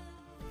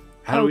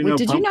 How do Oh, we know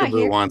did you not Pumpkaboo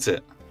hear- wants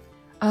it?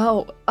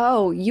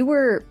 Oh, you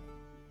were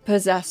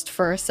possessed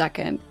for a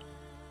second,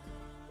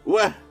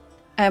 What?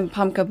 and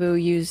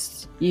Pumpkaboo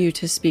used you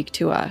to speak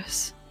to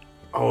us.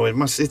 Oh,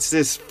 it's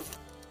this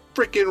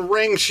freaking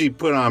ring she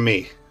put on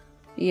me.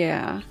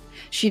 Yeah.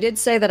 She did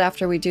say that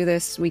after we do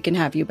this, we can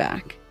have you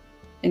back.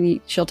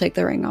 And she'll take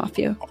the ring off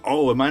you.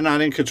 Oh, am I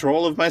not in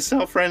control of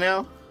myself right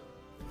now?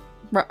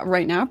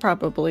 Right now,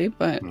 probably,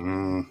 but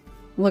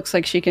looks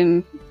like she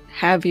can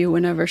have you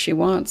whenever she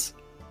wants.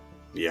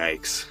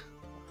 Yikes.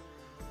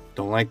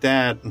 Don't like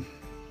that.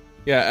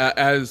 Yeah,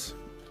 as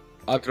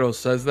Atro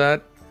says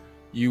that,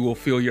 you will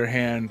feel your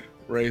hand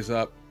raise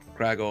up,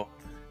 Craggle,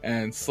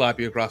 and slap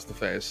you across the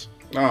face.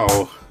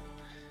 Oh.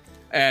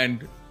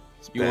 And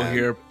you'll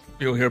hear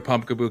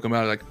Pumpkaboo come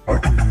out like, I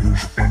can do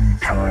this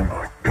anytime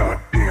I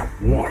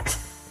goddamn want.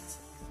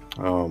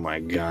 Oh my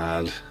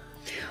god.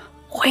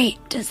 Wait,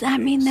 does that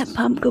mean that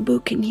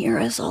Pumpkaboo can hear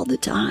us all the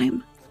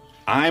time?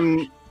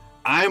 I'm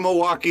a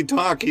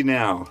walkie-talkie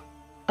now.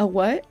 A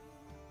what?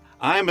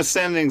 I'm a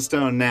sending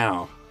stone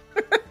now.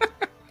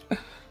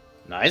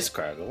 Nice,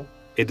 Craggle.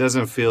 It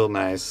doesn't feel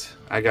nice.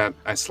 I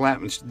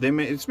slapped. It's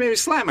made me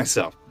slap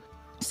myself.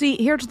 See,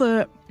 here's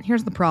the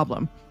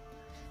problem,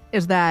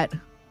 is that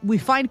we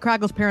find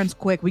Craggle's parents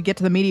quick. We get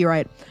to the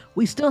meteorite.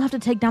 We still have to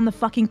take down the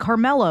fucking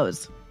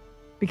Carmelos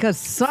because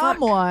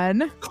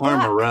someone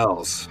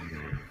Carmarels.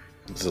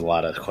 There's a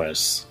lot of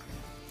quests.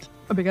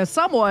 because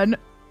someone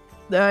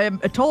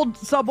told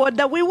someone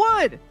that we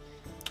would.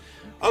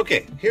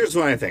 Okay, here's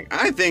what I think.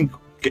 I think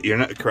you're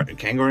not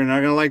Kangor. You're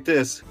not gonna like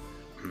this.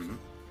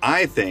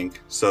 I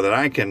think so that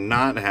I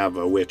cannot have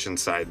a witch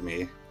inside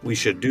me. We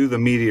should do the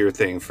meteor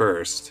thing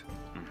first,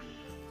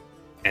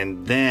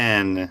 and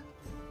then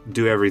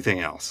do everything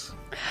else.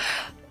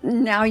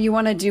 Now you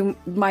want to do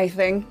my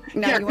thing?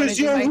 Now Yeah, you want to because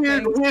do your my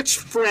weird thing? witch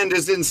friend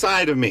is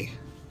inside of me.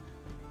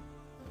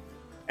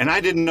 And I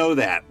didn't know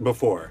that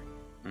before.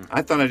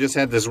 I thought I just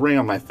had this ring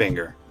on my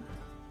finger.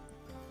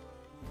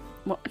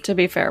 Well, to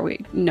be fair,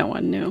 no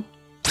one knew.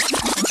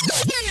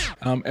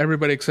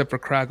 everybody except for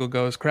Craggle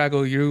goes,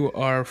 Craggle, you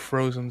are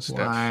frozen stiff.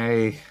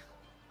 Why?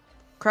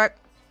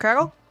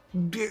 Craggle?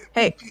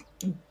 Hey.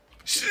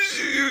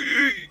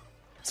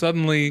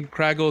 Suddenly,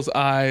 Craggle's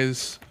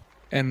eyes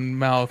and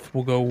mouth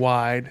will go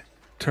wide,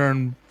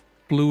 turn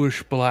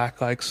bluish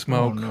black like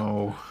smoke. Oh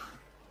no.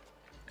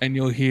 And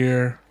you'll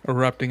hear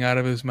erupting out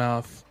of his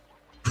mouth.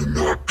 Do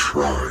not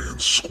try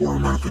and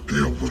squirm out of the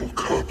deal, little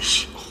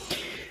cubs.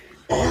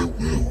 I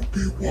will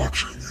be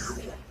watching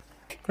you.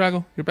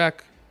 Craggle, you're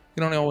back.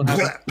 You don't know what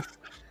happened.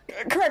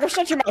 Craggle,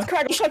 shut your mouth.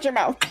 Craggle, shut your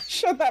mouth.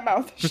 Shut that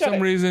mouth. For some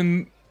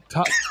reason,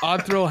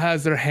 Othro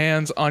has their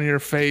hands on your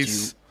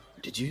face.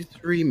 Did you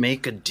three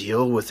make a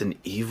deal with an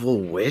evil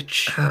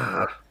witch?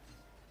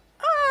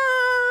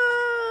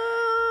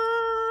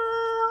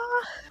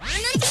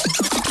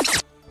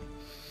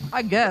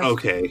 I guess.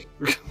 Okay.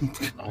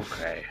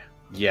 Okay.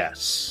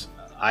 Yes.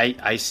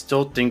 I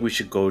still think we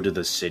should go to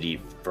the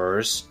city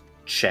first,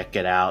 check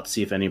it out,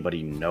 see if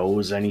anybody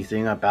knows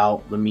anything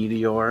about the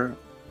meteor.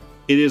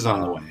 It is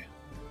on the way.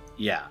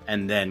 Yeah,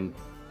 and then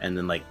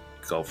like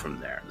go from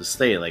there. Just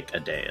stay like a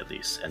day at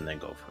least, and then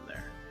go from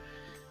there.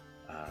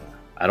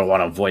 I don't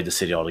want to avoid the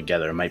city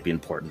altogether. It might be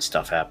important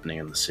stuff happening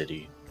in the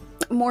city.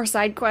 More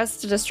side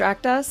quests to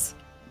distract us?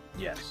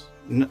 Yes.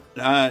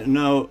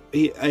 No,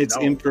 it's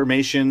No.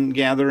 information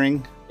gathering.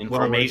 while we're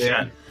there.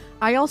 Information.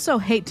 I also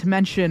hate to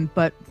mention,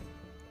 but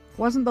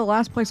wasn't the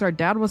last place our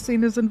dad was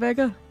seen is in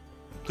Vega?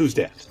 Who's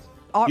dad?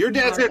 Our- Your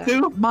dad's there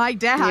too? My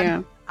dad.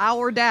 Yeah.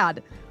 Our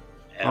dad.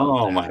 Oh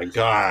Help my us.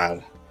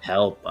 god.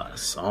 Help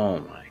us. Oh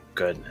my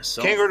goodness.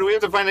 So, Kangor, do we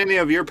have to find any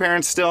of your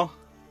parents still?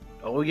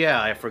 oh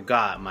yeah, I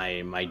forgot.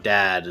 My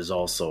dad is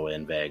also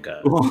in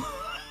Vega.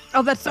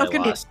 Oh, that's so I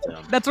convenient. lost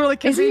him That's really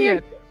Isn't your-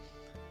 convenient.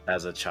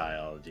 as a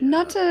child.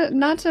 Yeah.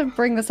 Not to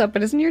bring this up,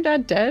 but isn't your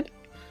dad dead?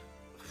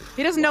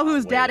 He doesn't know who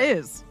his dad Way-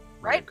 is, way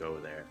to right? Go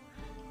there.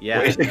 Yeah.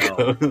 Way to No.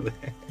 go there.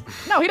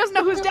 No, he doesn't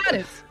know who his dad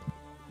is.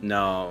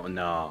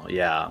 No.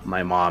 Yeah,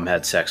 my mom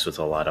had sex with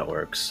a lot of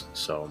orcs,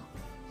 so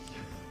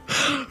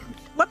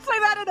Let's say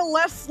that in a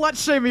less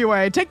slut-shamey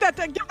way. Take that,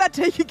 give that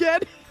take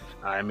again.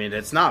 I mean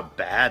it's not a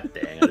bad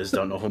thing. I just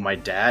don't know who my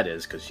dad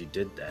is because she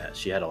did that.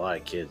 She had a lot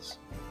of kids.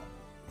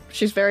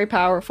 She's very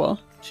powerful.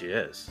 She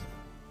is.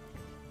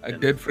 I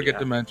did forget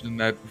to mention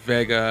that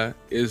Vega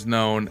is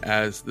known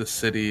as the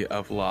city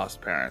of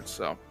lost parents.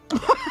 So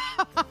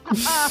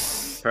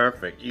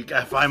Perfect. You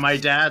gotta find my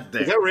dad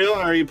there. Is that real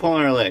or are you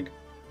pulling our leg?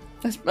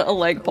 That's a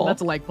leg pull.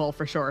 That's a leg pull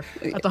for sure.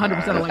 That's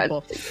 100% a leg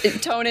pull.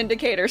 Tone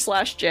indicator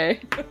 /J.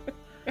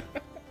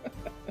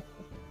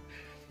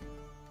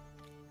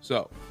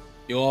 So,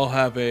 you'll all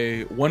have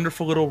a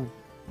wonderful little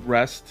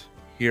rest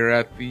here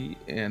at the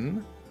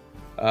inn.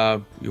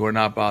 You are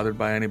not bothered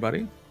by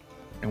anybody.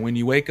 And when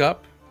you wake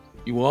up,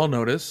 you will all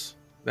notice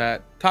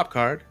that Top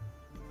Card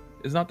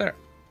is not there.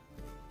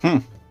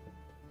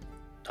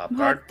 Top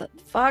card. What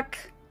the fuck?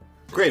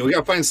 Great, we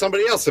gotta find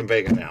somebody else in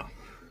Vega now.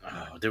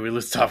 Oh, did we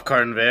lose top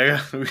card in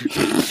Vega?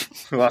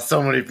 We lost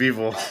so many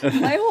people.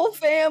 My whole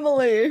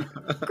family.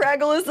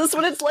 Craggle, is this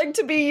what it's like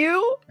to be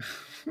you?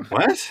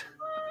 What?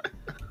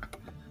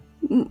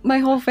 My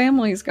whole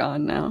family's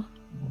gone now.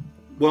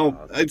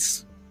 Well,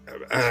 it's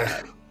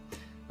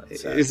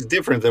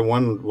different than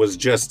when one was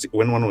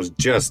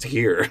just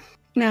here.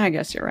 Nah, I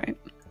guess you're right.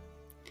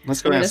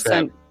 Let's go I'm gonna ask that.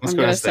 send. Let's I'm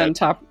go gonna ask send that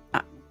top.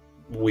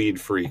 weed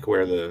freak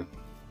where the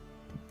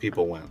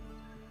people went.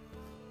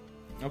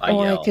 I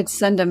Or yell. I could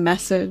send a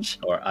message.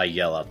 Or I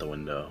yell out the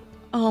window.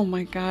 Oh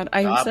my god!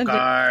 I'm Top sending.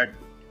 guard!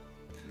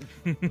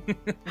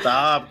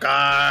 Top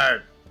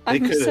guard! They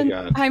could have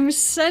gone. I'm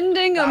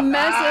sending a Top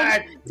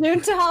message to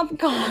Top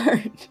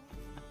Guard.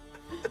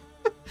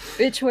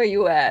 Bitch, where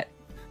you at?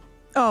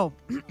 Oh,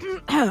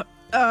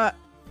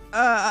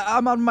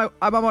 I'm on my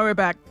way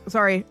back.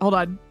 Sorry, hold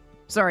on.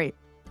 Sorry,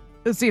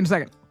 see you in a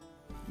second.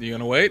 You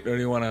gonna wait, or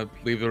do you want to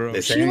leave the room?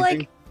 They say She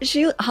anything?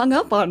 she hung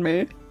up on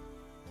me,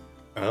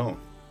 Oh.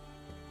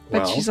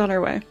 but Well, she's on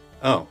her way.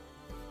 oh.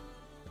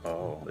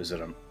 Oh, is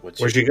it a...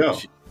 Where'd she go?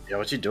 Yeah,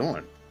 what you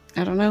doing?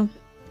 I don't know.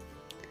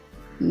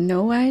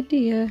 No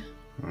idea.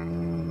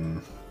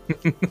 Mm.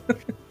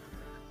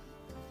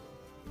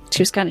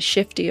 She was kind of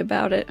shifty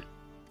about it.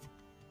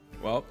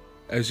 Well,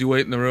 as you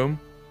wait in the room,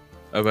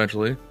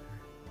 eventually,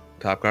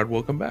 Top Guard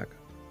will come back.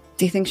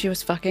 Do you think she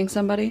was fucking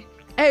somebody?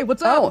 Hey,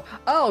 what's up?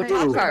 Oh, Hey, Top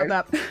sorry Guard.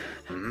 about that.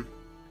 Hmm?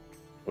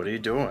 What are you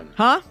doing?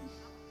 Huh?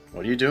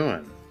 What are you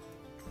doing?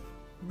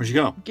 Where'd you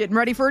go? Getting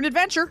ready for an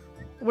adventure.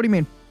 What do you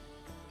mean?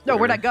 No,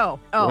 where'd I go?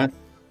 Oh, What?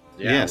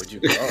 Yeah, Yes.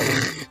 where'd you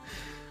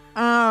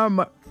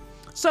go?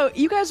 So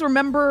you guys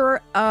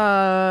remember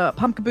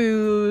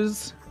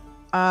Pumpkaboo's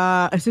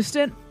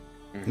assistant?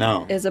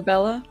 No.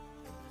 Isabella?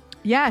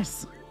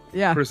 Yes.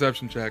 Yeah.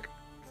 Perception check.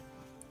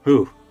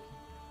 Who?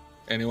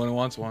 Anyone who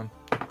wants one.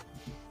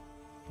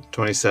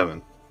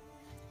 27.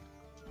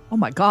 Oh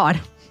my god.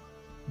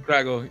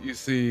 Craggle, you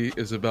see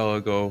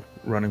Isabella go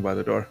running by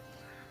the door.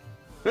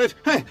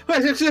 Hey,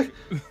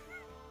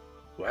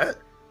 What?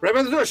 right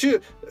by the door.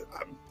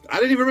 I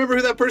didn't even remember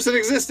who that person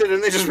existed,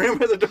 and they just ran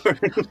by the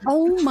door.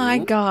 Oh my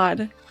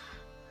god.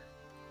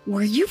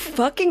 Were you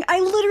fucking? I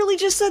literally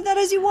just said that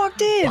as you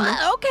walked in.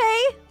 Well, okay.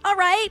 All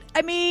right.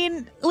 I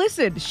mean,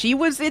 listen, she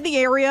was in the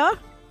area.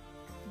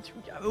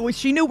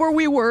 She knew where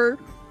we were.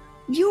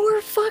 You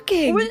were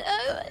fucking.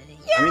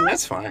 I mean,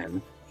 that's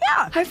fine.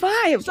 Yeah. High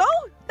five. So?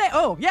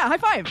 Yeah, high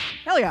five.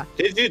 Hell yeah.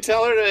 Did you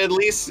tell her to at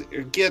least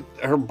get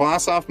her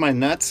boss off my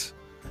nuts?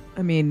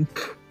 I mean,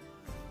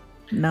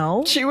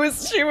 no. She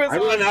was. I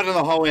run out in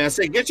the hallway and I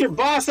say, "Get your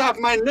boss off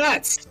my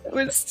nuts!" It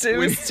was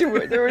too.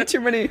 There were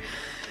too many.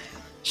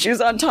 She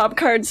was on Top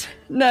Card's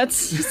nuts,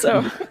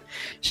 so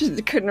she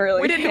couldn't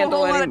really We didn't do a handle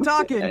whole lot any- of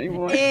talking.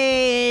 anymore. Her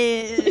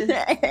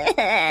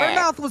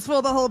mouth was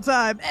full the whole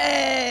time.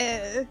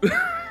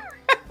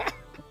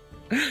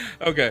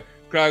 Okay,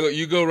 Craggle,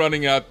 you go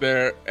running out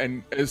there,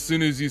 and as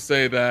soon as you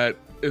say that,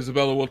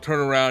 Isabella will turn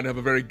around, have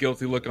a very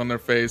guilty look on their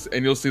face,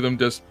 and you'll see them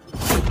just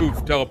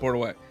poof, teleport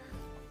away.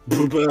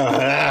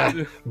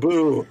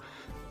 Boo.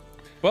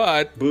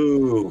 But,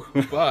 Boo.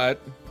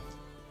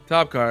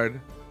 Top Card,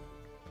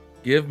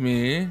 give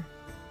me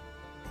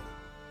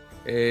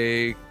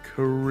a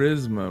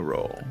charisma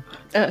roll.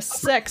 A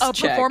sex A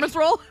check. performance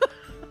roll?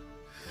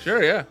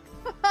 Sure, yeah.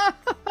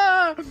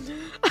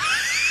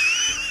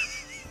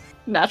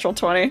 Natural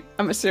 20.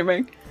 I'm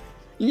assuming.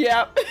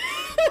 Yep.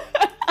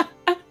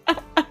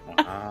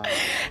 Wow.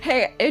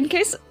 Hey, in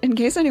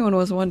case anyone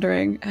was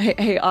wondering,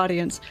 hey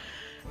audience,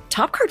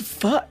 Top Card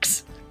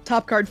fucks.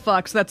 Top card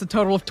fucks. That's a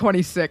total of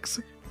 26.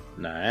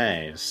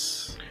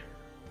 Nice.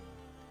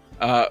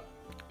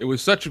 It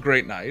was such a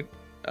great night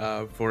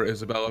for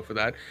Isabella for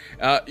that.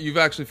 You've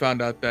actually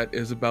found out that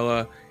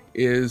Isabella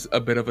is a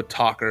bit of a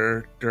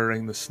talker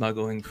during the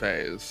snuggling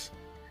phase.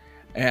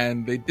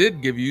 And they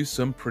did give you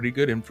some pretty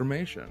good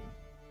information,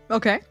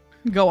 Okay,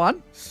 go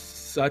on.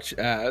 such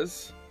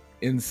as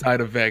inside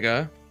of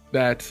Vega,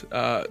 that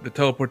the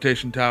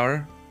teleportation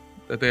tower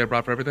that they had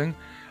brought for everything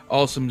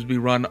all seems to be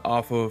run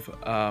off of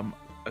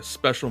a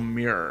special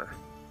mirror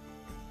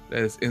that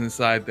is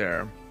inside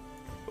there,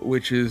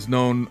 which is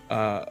known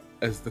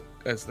as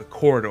the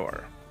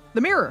corridor.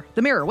 The mirror.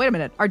 Wait a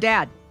minute. Our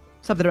dad.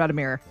 Something about a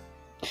mirror.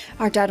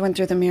 Our dad went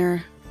through the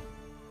mirror.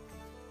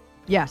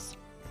 Yes.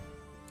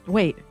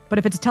 Wait, but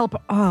if it's a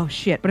oh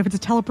shit, but if it's a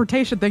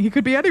teleportation thing, he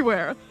could be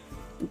anywhere.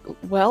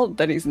 Well,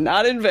 then he's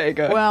not in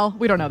Vega. Well,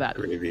 we don't know that.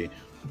 Gravy.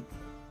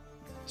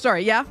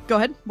 Sorry, yeah, go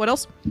ahead. What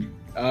else?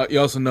 You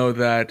also know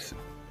that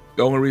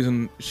the only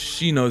reason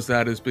she knows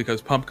that is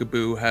because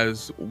Pumpkaboo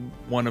has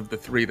one of the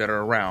three that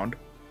are around.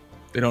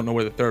 They don't know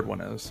where the third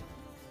one is.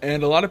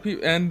 And a lot of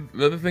people. And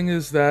the other thing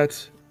is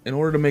that in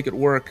order to make it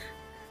work,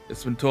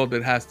 it's been told that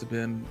it has to be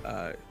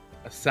a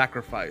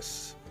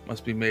sacrifice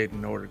must be made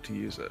in order to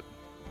use it.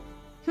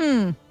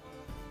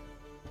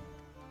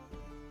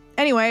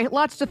 Anyway,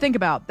 lots to think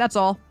about. That's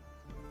all.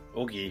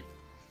 Okay.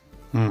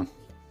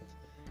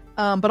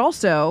 But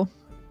also,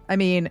 I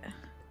mean,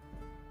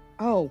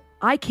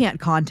 I can't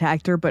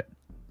contact her, but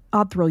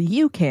Oddthrill,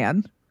 you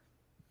can.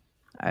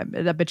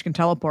 That bitch can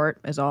teleport.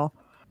 Is all.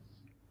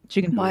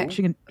 She can. Why?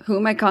 She can. Who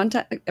am I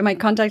Am I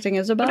contacting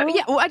Isabella?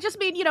 Yeah. Well, I just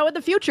mean, in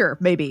the future,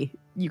 maybe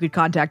you could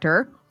contact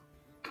her.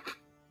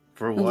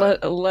 For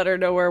what? Let her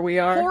know where we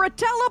are. For a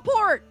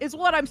teleport is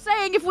what I'm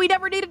saying. If we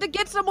never needed to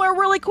get somewhere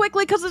really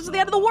quickly because it's the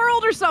end of the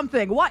world or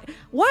something. Why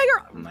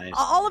are Nice.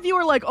 all of you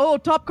are like, oh,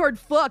 top card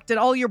fucked, and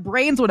all your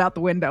brains went out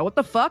the window? What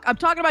the fuck? I'm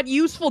talking about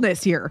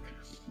usefulness here.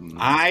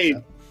 I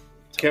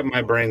kept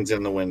my brains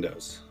in the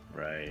windows.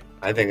 Right.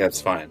 I think that's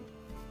fine.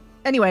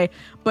 Anyway,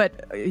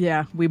 but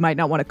yeah, we might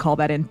not want to call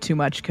that in too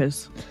much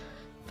because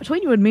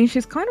between you and me,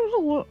 she's kind of a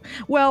little.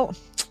 Well,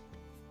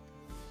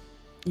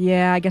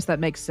 yeah, I guess that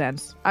makes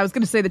sense. I was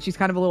going to say that she's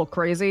kind of a little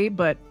crazy,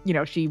 but you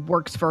know, she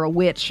works for a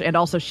witch and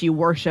also she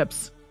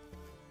worships.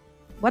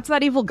 What's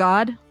that evil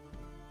god?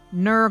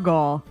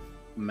 Nurgle.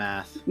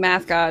 Math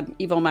god.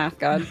 Evil math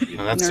god.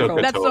 No, that's Nurgle.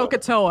 Sokotoa. That's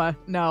Sokotoa.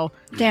 No.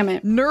 Damn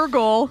it.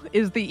 Nurgle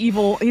is the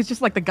evil. He's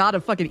just like the god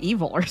of fucking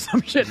evil or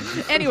some shit.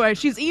 Anyway,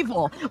 she's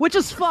evil, which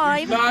is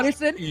fine. Not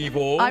Listen,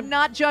 evil. I'm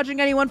not judging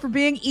anyone for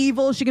being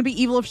evil. She can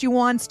be evil if she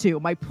wants to.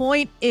 My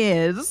point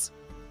is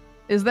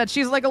that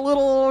she's like a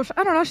little,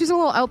 I don't know, she's a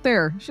little out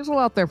there. She's a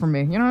little out there for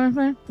me. You know what I'm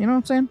saying? You know what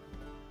I'm saying?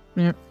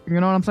 Yeah, you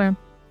know what I'm saying?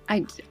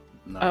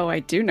 I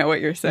do know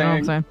what you're You know what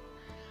I'm saying. saying?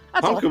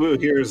 That's all.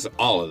 Pumpkaboo hears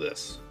all of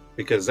this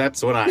because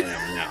that's what I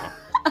am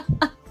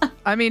now.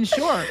 I mean,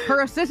 sure.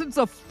 Her assistant's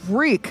a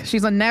freak.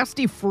 She's a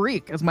nasty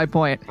freak, is my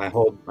point. I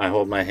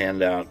hold my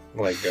hand out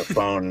like a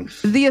phone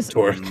The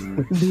toward.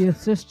 The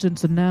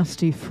assistant's a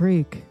nasty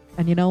freak.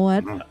 And you know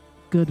what?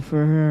 Good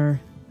for her.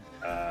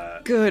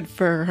 Good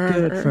for her.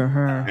 Good for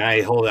her.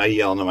 I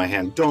yell into my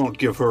hand, "Don't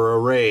give her a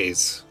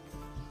raise."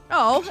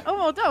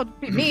 Oh, don't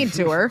be mean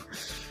to her.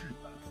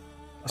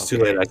 It's too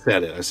late. I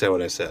said it. I said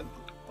what I said.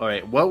 All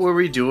right, what were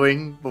we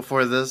doing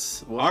before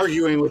this?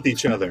 Arguing with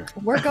each other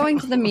We're going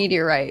to the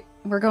meteorite.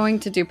 We're going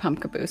to do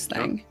Pumpkaboo's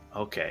thing.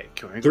 Okay,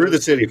 can we through go the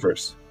city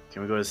first.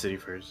 Can we go to the city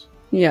first?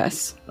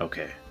 Yes.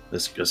 Okay,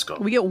 let's go.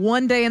 We get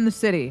one day in the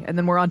city, and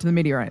then we're on to the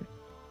meteorite.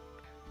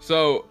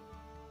 So,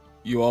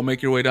 you all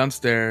make your way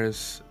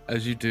downstairs.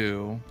 As you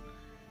do,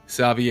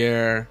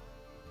 Xavier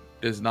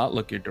does not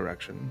look your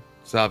direction.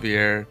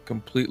 Xavier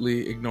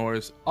completely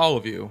ignores all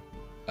of you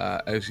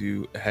as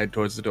you head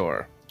towards the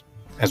door.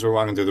 As we're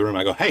walking through the room,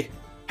 I go, "Hey,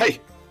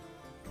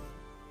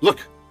 look!"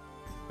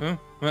 Huh?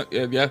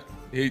 Yeah.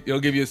 He'll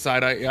give you a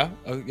side eye. Yeah.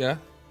 Yeah.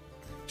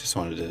 Just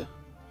wanted to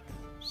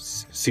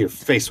see your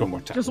face one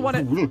more time. Just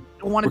wanted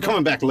We're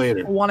coming back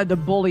later. to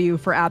bully you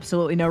for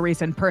absolutely no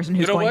reason. Person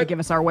who's You know going to what? give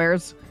us our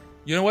wares.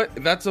 You know what?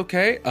 That's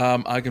okay.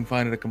 I can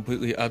find a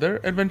completely other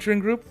adventuring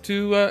group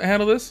to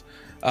handle this.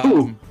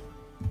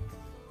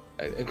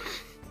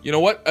 You know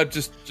what?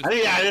 Just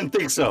I didn't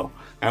think so.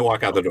 I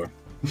walk out the door.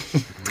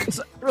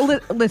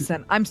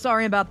 Listen, I'm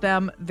sorry about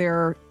them.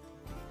 They're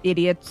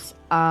idiots.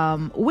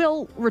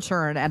 We'll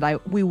return, and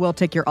we will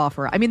take your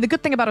offer. I mean, the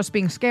good thing about us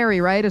being scary,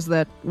 right, is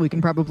that we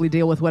can probably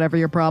deal with whatever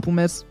your problem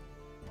is,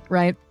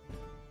 right?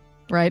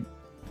 Right?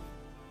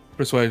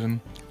 persuasion.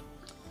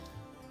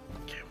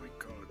 Can we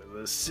go to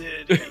the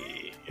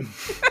city?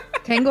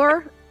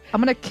 Kangor,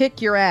 I'm gonna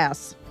kick your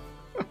ass.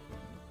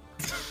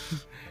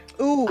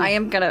 Ooh, I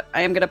am gonna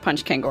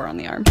punch Kangor on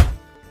the arm.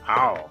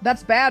 Ow.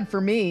 that's bad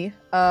for me.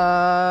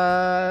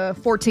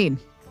 14.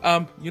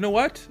 You know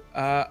what?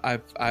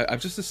 I've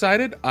just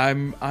decided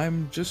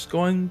I'm just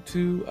going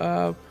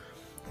to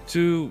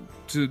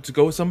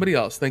go with somebody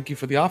else. Thank you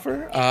for the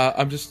offer.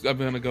 I'm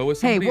gonna go with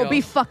Hey, somebody we'll else.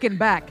 be fucking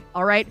back.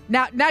 All right.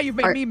 Now you've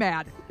made me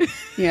mad.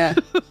 Yeah.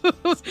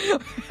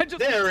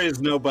 There is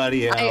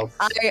nobody else.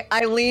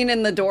 I lean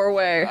in the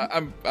doorway.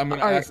 I'm gonna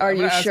Are ask, are I'm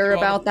you gonna ask sure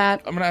all about to-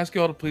 that? I'm gonna ask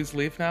you all to please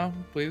leave now,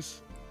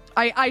 please.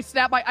 I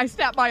snap my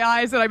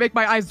eyes and I make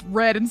my eyes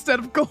red instead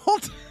of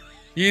gold.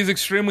 He's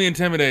extremely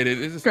intimidated.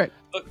 It's just, Great.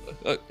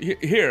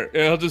 Here,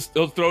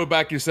 he'll throw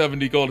back your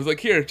 70 gold. He's like,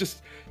 here,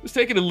 just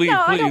take it and leave,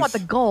 No, please. I don't want the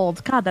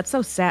gold. God, that's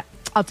so sad.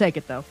 I'll take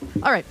it though.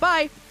 All right,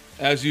 bye.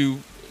 As you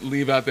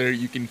leave out there,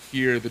 you can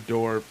hear the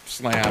door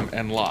slam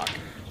and lock.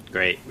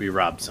 Great, we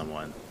robbed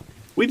someone.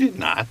 We did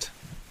not.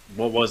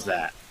 What was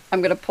that?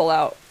 I'm gonna pull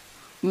out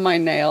my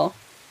nail,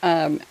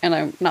 and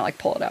I'm not like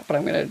pull it out, but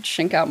I'm gonna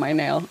shink out my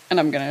nail, and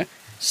I'm gonna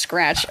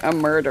scratch a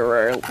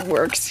murderer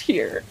works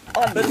here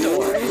on the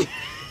door.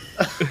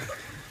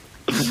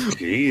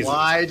 Jesus.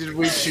 Why did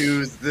we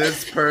choose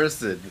this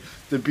person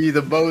to be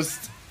the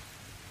most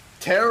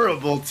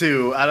terrible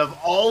to out of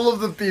all of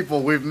the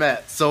people we've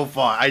met so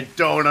far? I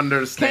don't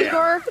understand.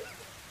 Kangor,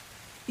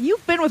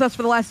 you've been with us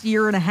for the last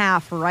year and a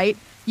half, right?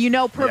 You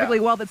know perfectly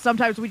Yeah. well that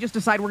sometimes we just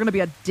decide we're going to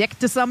be a dick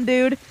to some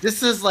dude.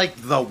 This is like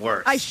the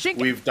worst I shink.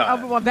 we've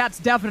done. Well, that's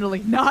definitely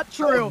not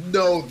true. Oh,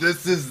 no,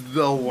 this is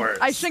the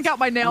worst. I shink out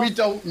my nails. We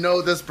don't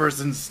know this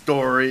person's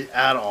story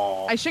at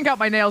all. I shink out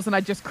my nails and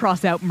I just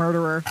cross out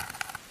murderer.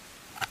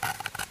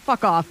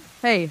 Fuck off.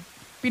 Hey,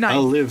 be nice.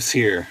 Al lives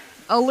here.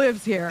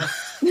 Lives here.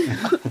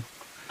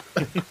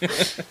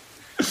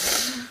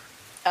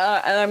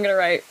 And I'm gonna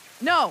write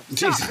No, stop.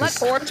 Jesus. Let's.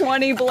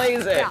 420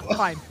 blaze it. Yeah,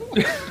 fine.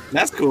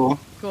 That's cool.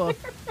 Cool.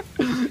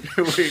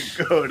 we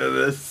go to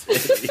the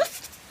city.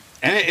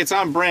 And it's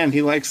on brand.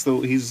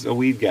 He's a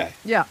weed guy.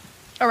 Yeah.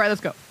 All right,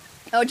 let's go.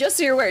 Oh, just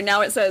so you're aware,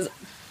 now it says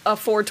a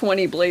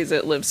 420 blaze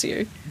it lives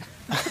here.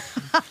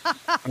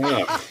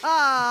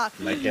 Oh,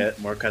 Might get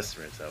more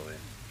customers that way.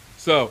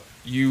 So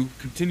you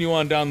continue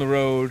on down the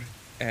road,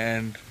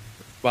 and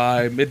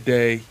by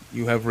midday,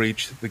 you have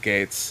reached the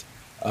gates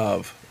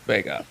of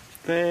Vega.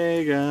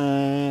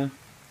 Vega.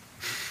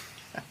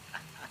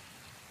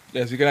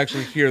 Yes, you can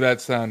actually hear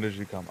that sound as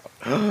you come up.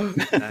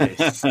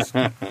 Nice.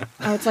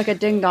 Oh, it's like a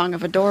ding dong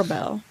of a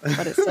doorbell,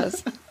 but it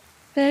says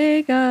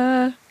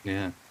Vega.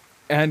 Yeah.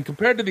 And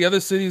compared to the other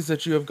cities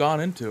that you have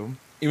gone into,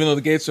 even though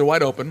the gates are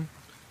wide open,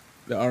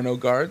 there are no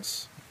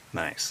guards,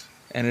 Nice.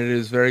 and it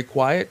is very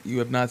quiet. You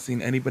have not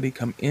seen anybody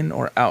come in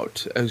or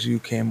out as you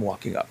came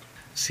walking up.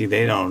 See,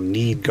 they don't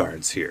need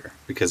guards here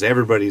because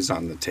everybody's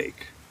on the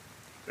take.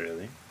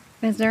 Really?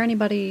 Is there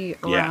anybody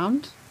Yeah.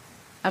 around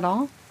at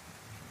all?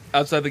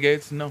 Outside the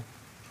gates, no.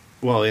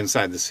 Well,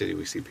 inside the city,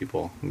 we see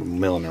people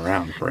milling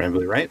around,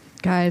 probably, right?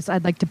 Guys,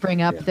 I'd like to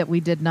bring up Yeah. that we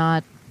did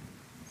not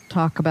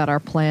talk about our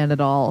plan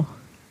at all.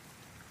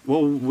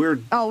 Well, we're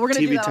We're gonna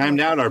do TV that timed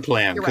on- out our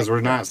plan You're because right,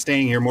 we're not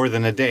staying here more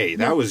than a day.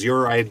 That was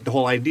your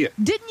whole idea.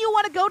 Didn't you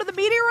want to go to the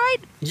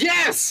meteorite?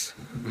 Yes!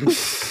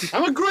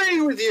 I'm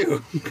agreeing with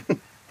you.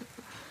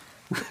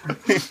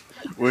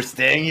 We're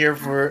staying here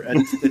for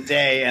the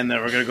day, and then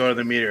we're gonna go to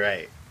the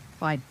meteorite.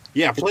 Fine.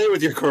 Yeah, play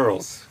with your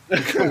curls.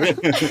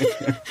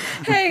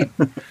 Hey,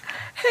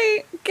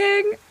 hey,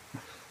 gang.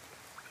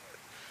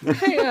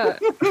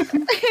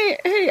 Hey,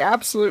 hey,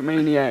 absolute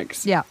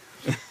maniacs. Yeah.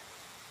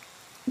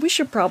 We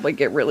should probably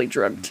get really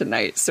drunk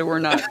tonight so we're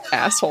not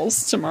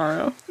assholes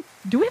tomorrow.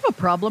 Do we have a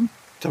problem?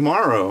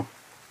 Tomorrow.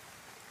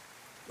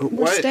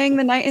 We're staying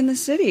the night in the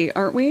city,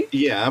 aren't we?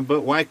 Yeah,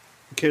 but why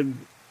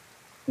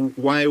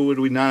would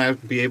we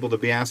not be able to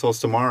be assholes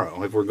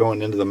tomorrow if we're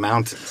going into the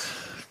mountains?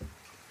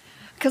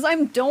 Because I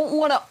don't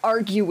want to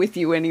argue with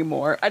you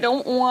anymore. I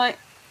don't want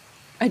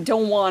it.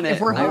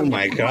 If we're Oh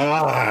my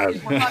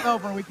god. We're not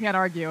over. We can't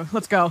argue.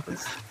 Let's go.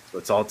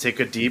 Let's all take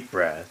a deep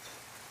breath.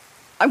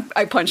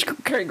 I punched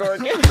Craig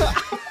Gordon.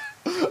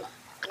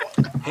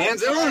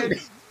 Hands on!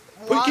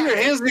 Put your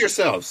hands to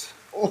yourselves.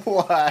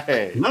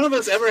 Why? None of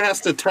us ever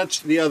has to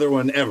touch the other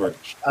one ever.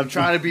 I'm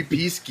trying to be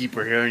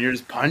peacekeeper here, and you're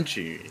just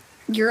punching me.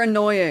 You're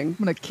annoying.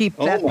 I'm going to keep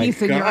Oh that my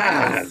piece in your God.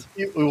 ass.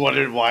 You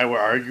wondered why we're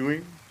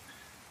arguing?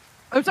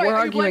 I'm sorry, We're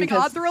are you blaming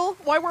arguing 'cause- Othrill?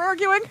 Why we're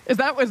arguing? Is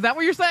that what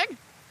you're saying?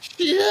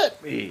 She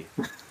hit me.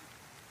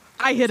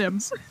 I hit him.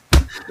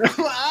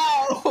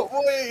 Ow!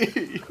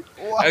 Wait.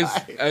 Why?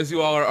 As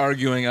you all are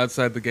arguing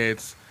outside the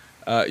gates,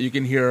 you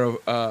can hear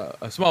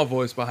a small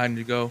voice behind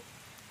you go,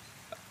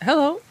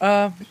 "Hello,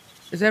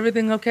 is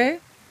everything okay?"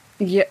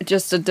 Yeah,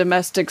 just a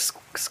domestic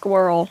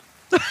squirrel.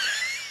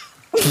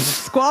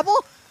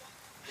 Squabble?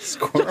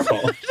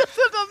 Squirrel. Just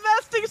a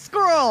domestic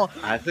squirrel.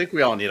 I think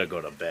we all need to go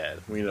to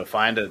bed. We need to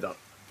find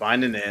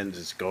an end,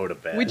 just go to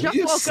bed. We just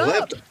You woke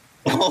slept up.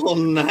 all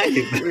night.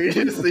 We need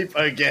to sleep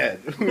again.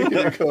 We need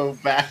to go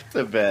back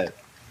to bed.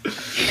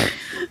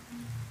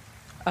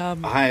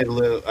 Hi,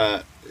 Lou.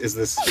 Is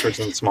this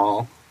person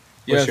small?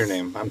 Yes. What's your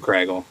name? I'm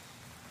Craggle.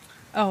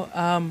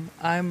 I'm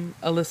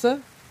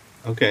Alyssa.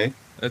 Okay.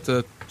 It's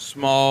a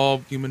small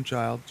human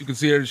child. You can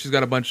see her. She's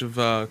got a bunch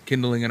of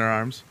kindling in her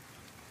arms.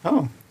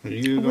 Oh, are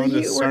you going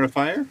to start a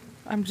fire?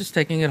 I'm just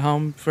taking it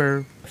home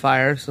for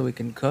fire so we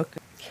can cook.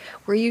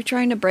 Were you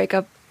trying to break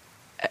up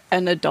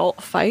an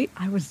adult fight?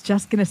 I was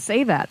just going to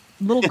say that.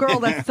 Little girl,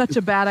 that's such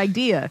a bad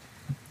idea.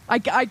 I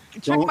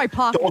checked my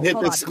pockets. Don't hit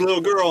Hold this on.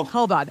 little girl.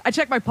 Hold on. I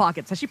checked my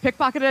pockets. Has she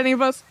pickpocketed any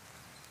of us?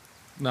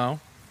 No.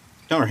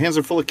 No, her hands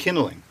are full of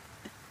kindling.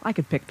 I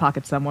could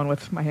pickpocket someone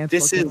with my hands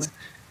full of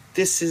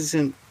This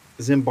isn't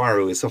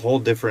Zimbaru. It's a whole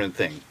different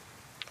thing.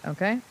 kindling.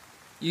 Okay.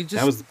 You just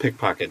That was the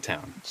pickpocket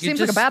town. Seems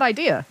just- like a bad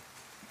idea.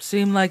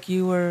 seemed like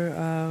you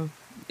were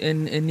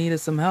in need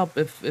of some help.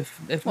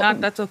 If not,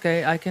 that's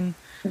okay. I can.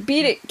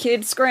 Beat it,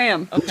 kid.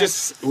 Scram.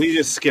 We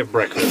just skip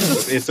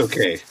breakfast. It's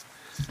okay.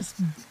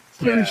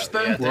 Yeah, We're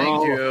thank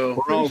all,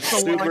 you. we're all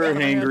super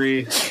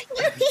hangry,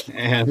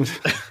 and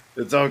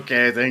It's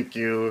okay, thank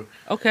you.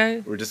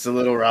 Okay. We're just a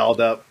little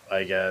riled up,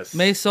 I guess.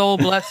 May soul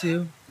bless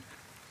you.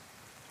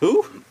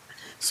 who?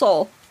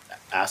 Soul.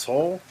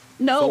 Asshole?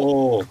 No.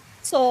 Oh,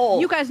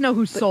 Soul. You guys know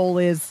who Soul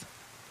is.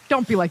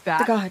 Don't be like The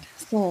that. god.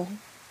 Soul.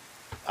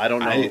 I don't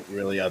know I-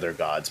 really other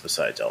gods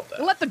besides Eldath.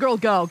 Let the girl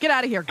go. Get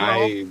out of here, girl.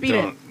 I Beat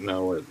it. don't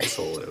know what the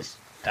soul is.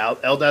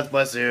 Eldath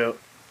bless you.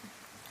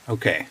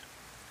 Okay.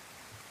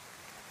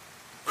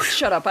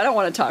 Shut up. I don't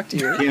want to talk to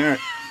you. Yeah,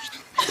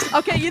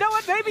 Okay, you know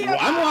what? Maybe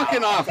I'm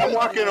walking off. I'm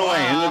walking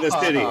away into the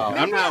city.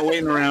 I'm not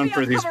waiting around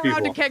for these come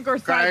around to people.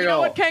 Kengur's side. You know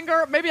what,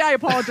 Kengur? Maybe I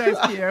apologize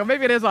to you.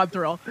 Maybe it is on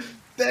Thrill.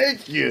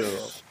 Thank you.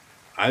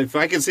 If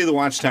I can see the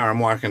watchtower, I'm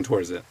walking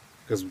towards it.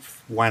 Because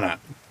why not?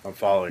 I'm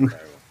following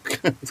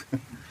Craggle.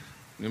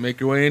 You make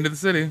your way into the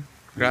city.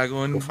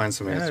 Graggling. Go find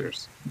some ahead.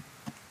 answers.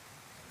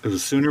 The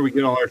sooner we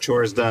get all our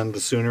chores done, the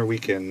sooner we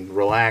can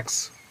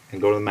relax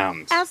and go to the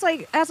mountains. As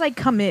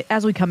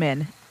we come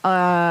in,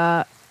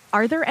 are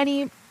there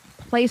any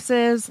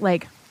places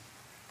like,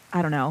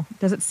 I don't know,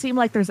 does it seem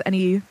like there's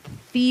any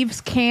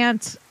thieves'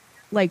 cant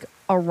like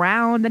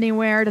around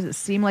anywhere? Does it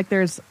seem like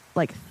there's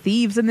like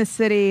thieves in this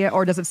city,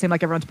 or does it seem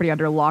like everyone's pretty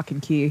under lock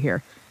and key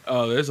here?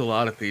 Oh, there's a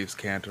lot of thieves'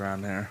 cant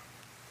around there.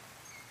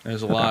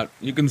 There's a lot.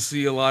 You can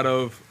see a lot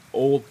of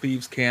old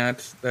thieves'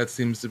 cant that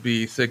seems to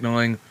be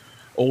signaling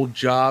old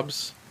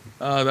jobs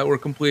that were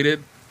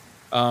completed.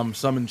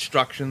 Some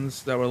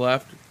instructions that were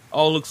left.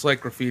 All looks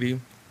like graffiti.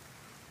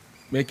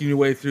 Making your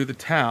way through the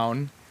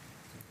town,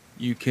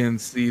 you can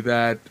see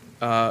that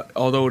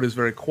although it is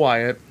very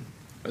quiet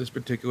at this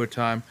particular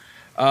time,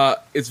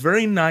 it's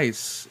very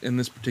nice in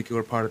this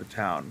particular part of the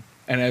town.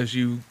 And as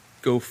you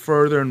go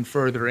further and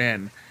further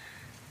in,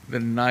 the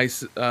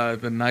nice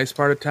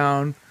part of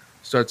town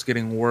starts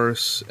getting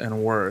worse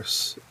and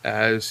worse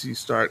as you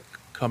start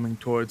coming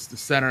towards the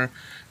center.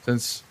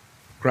 Since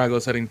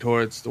Kraggle's heading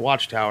towards the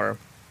watchtower,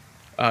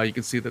 you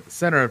can see that the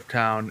center of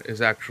town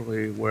is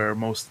actually where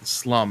most of the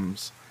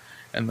slums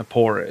and the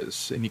poor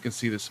is. And you can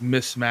see this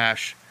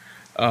mismatch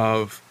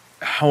of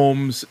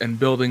homes and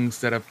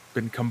buildings that have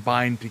been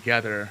combined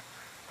together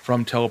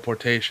from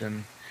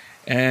teleportation.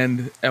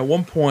 And at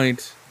one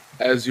point,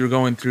 as you're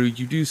going through,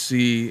 you do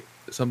see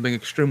something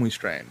extremely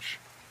strange.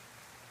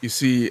 You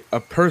see a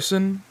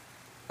person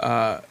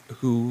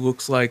who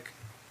looks like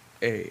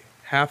a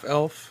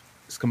half-elf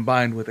is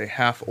combined with a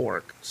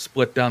half-orc,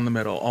 split down the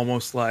middle,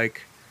 almost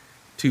like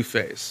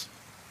Two-Face.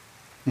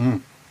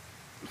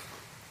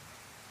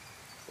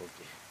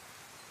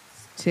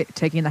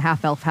 Taking the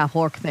half-elf,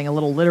 half-orc thing a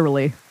little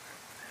literally.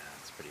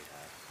 That's pretty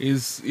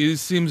tough. He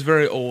seems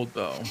very old,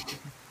 though.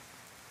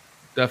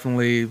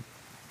 Definitely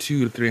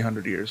 200 to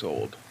 300 years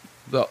old.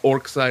 The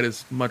orc side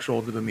is much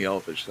older than the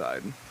elfish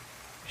side.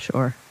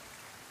 Sure.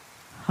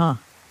 Huh.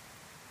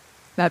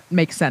 That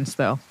makes sense,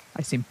 though.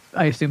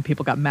 I assume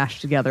people got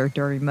mashed together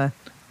during the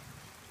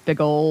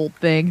big old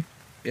thing.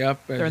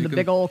 Yep. During the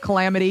big old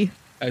calamity.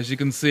 As you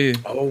can see.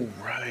 Oh,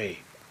 right.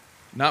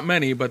 Not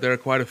many, but there are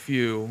quite a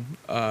few.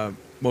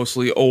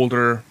 Mostly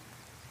older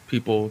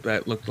people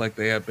that look like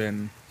they have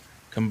been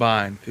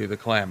combined through the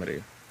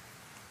calamity.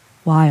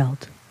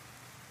 Wild.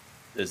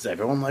 Is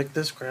everyone like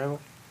this, Crowd?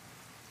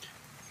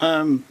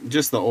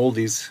 Just the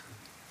oldies.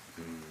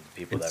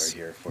 People that were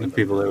here for the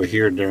people that were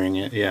here during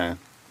it. Yeah,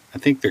 I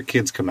think their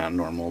kids come out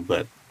normal,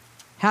 but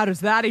how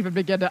does that even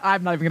begin to?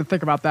 I'm not even going to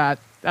think about that.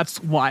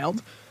 That's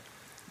wild.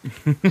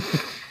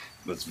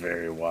 That's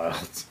very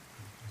wild.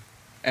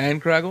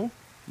 And Craggle,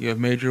 you have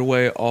made your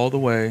way all the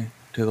way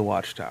to the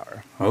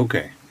watchtower.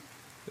 Okay.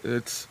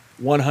 It's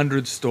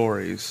 100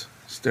 stories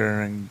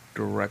staring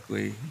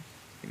directly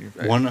in your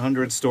face.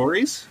 100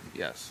 stories?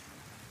 Yes.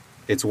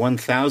 It's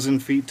 1,000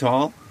 feet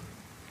tall?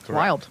 Correct.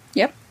 Wild.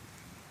 Yep.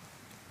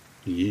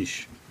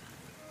 Yeesh.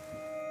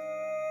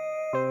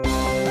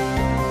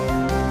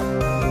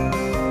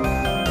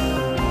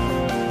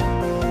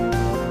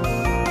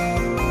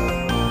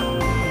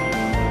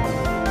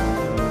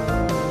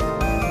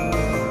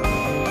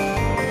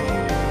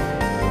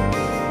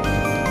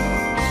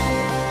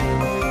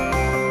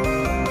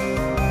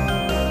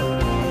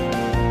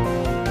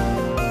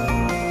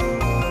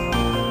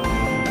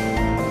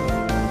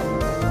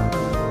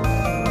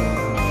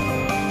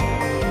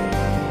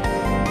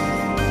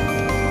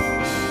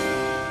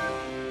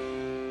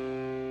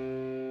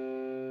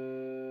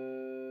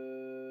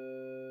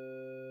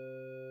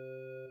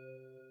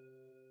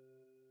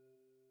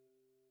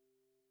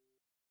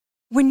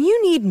 When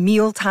you need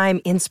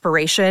mealtime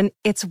inspiration,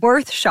 it's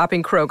worth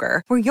shopping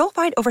Kroger, where you'll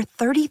find over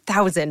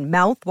 30,000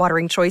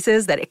 mouth-watering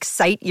choices that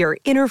excite your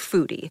inner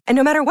foodie. And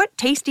no matter what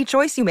tasty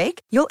choice you make,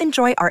 you'll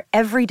enjoy our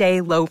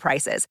everyday low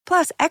prices,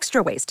 plus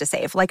extra ways to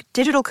save, like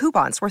digital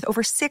coupons worth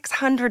over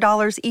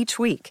 $600 each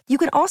week. You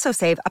can also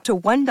save up to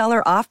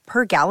 $1 off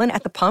per gallon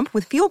at the pump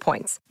with fuel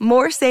points.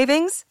 More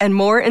savings and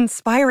more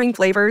inspiring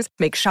flavors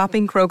make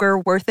shopping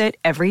Kroger worth it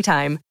every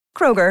time.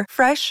 Kroger,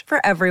 fresh for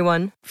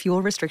everyone.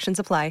 Fuel restrictions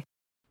apply.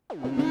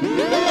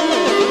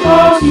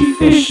 Party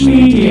Fish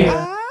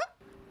Media.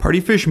 Party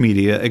Fish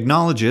Media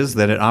acknowledges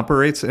that it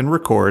operates and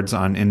records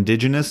on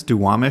indigenous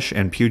Duwamish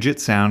and Puget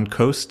Sound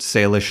Coast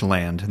Salish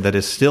land that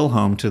is still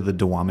home to the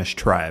Duwamish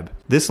tribe.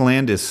 This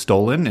land is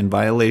stolen in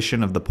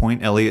violation of the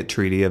Point Elliott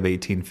Treaty of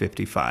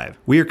 1855.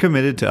 We are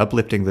committed to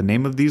uplifting the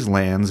name of these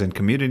lands and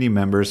community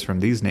members from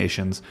these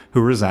nations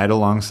who reside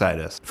alongside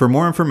us. For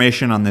more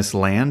information on this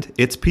land,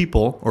 its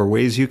people, or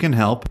ways you can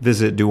help,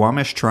 visit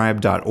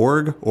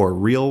duwamishtribe.org or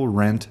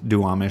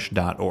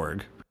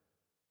realrentduwamish.org.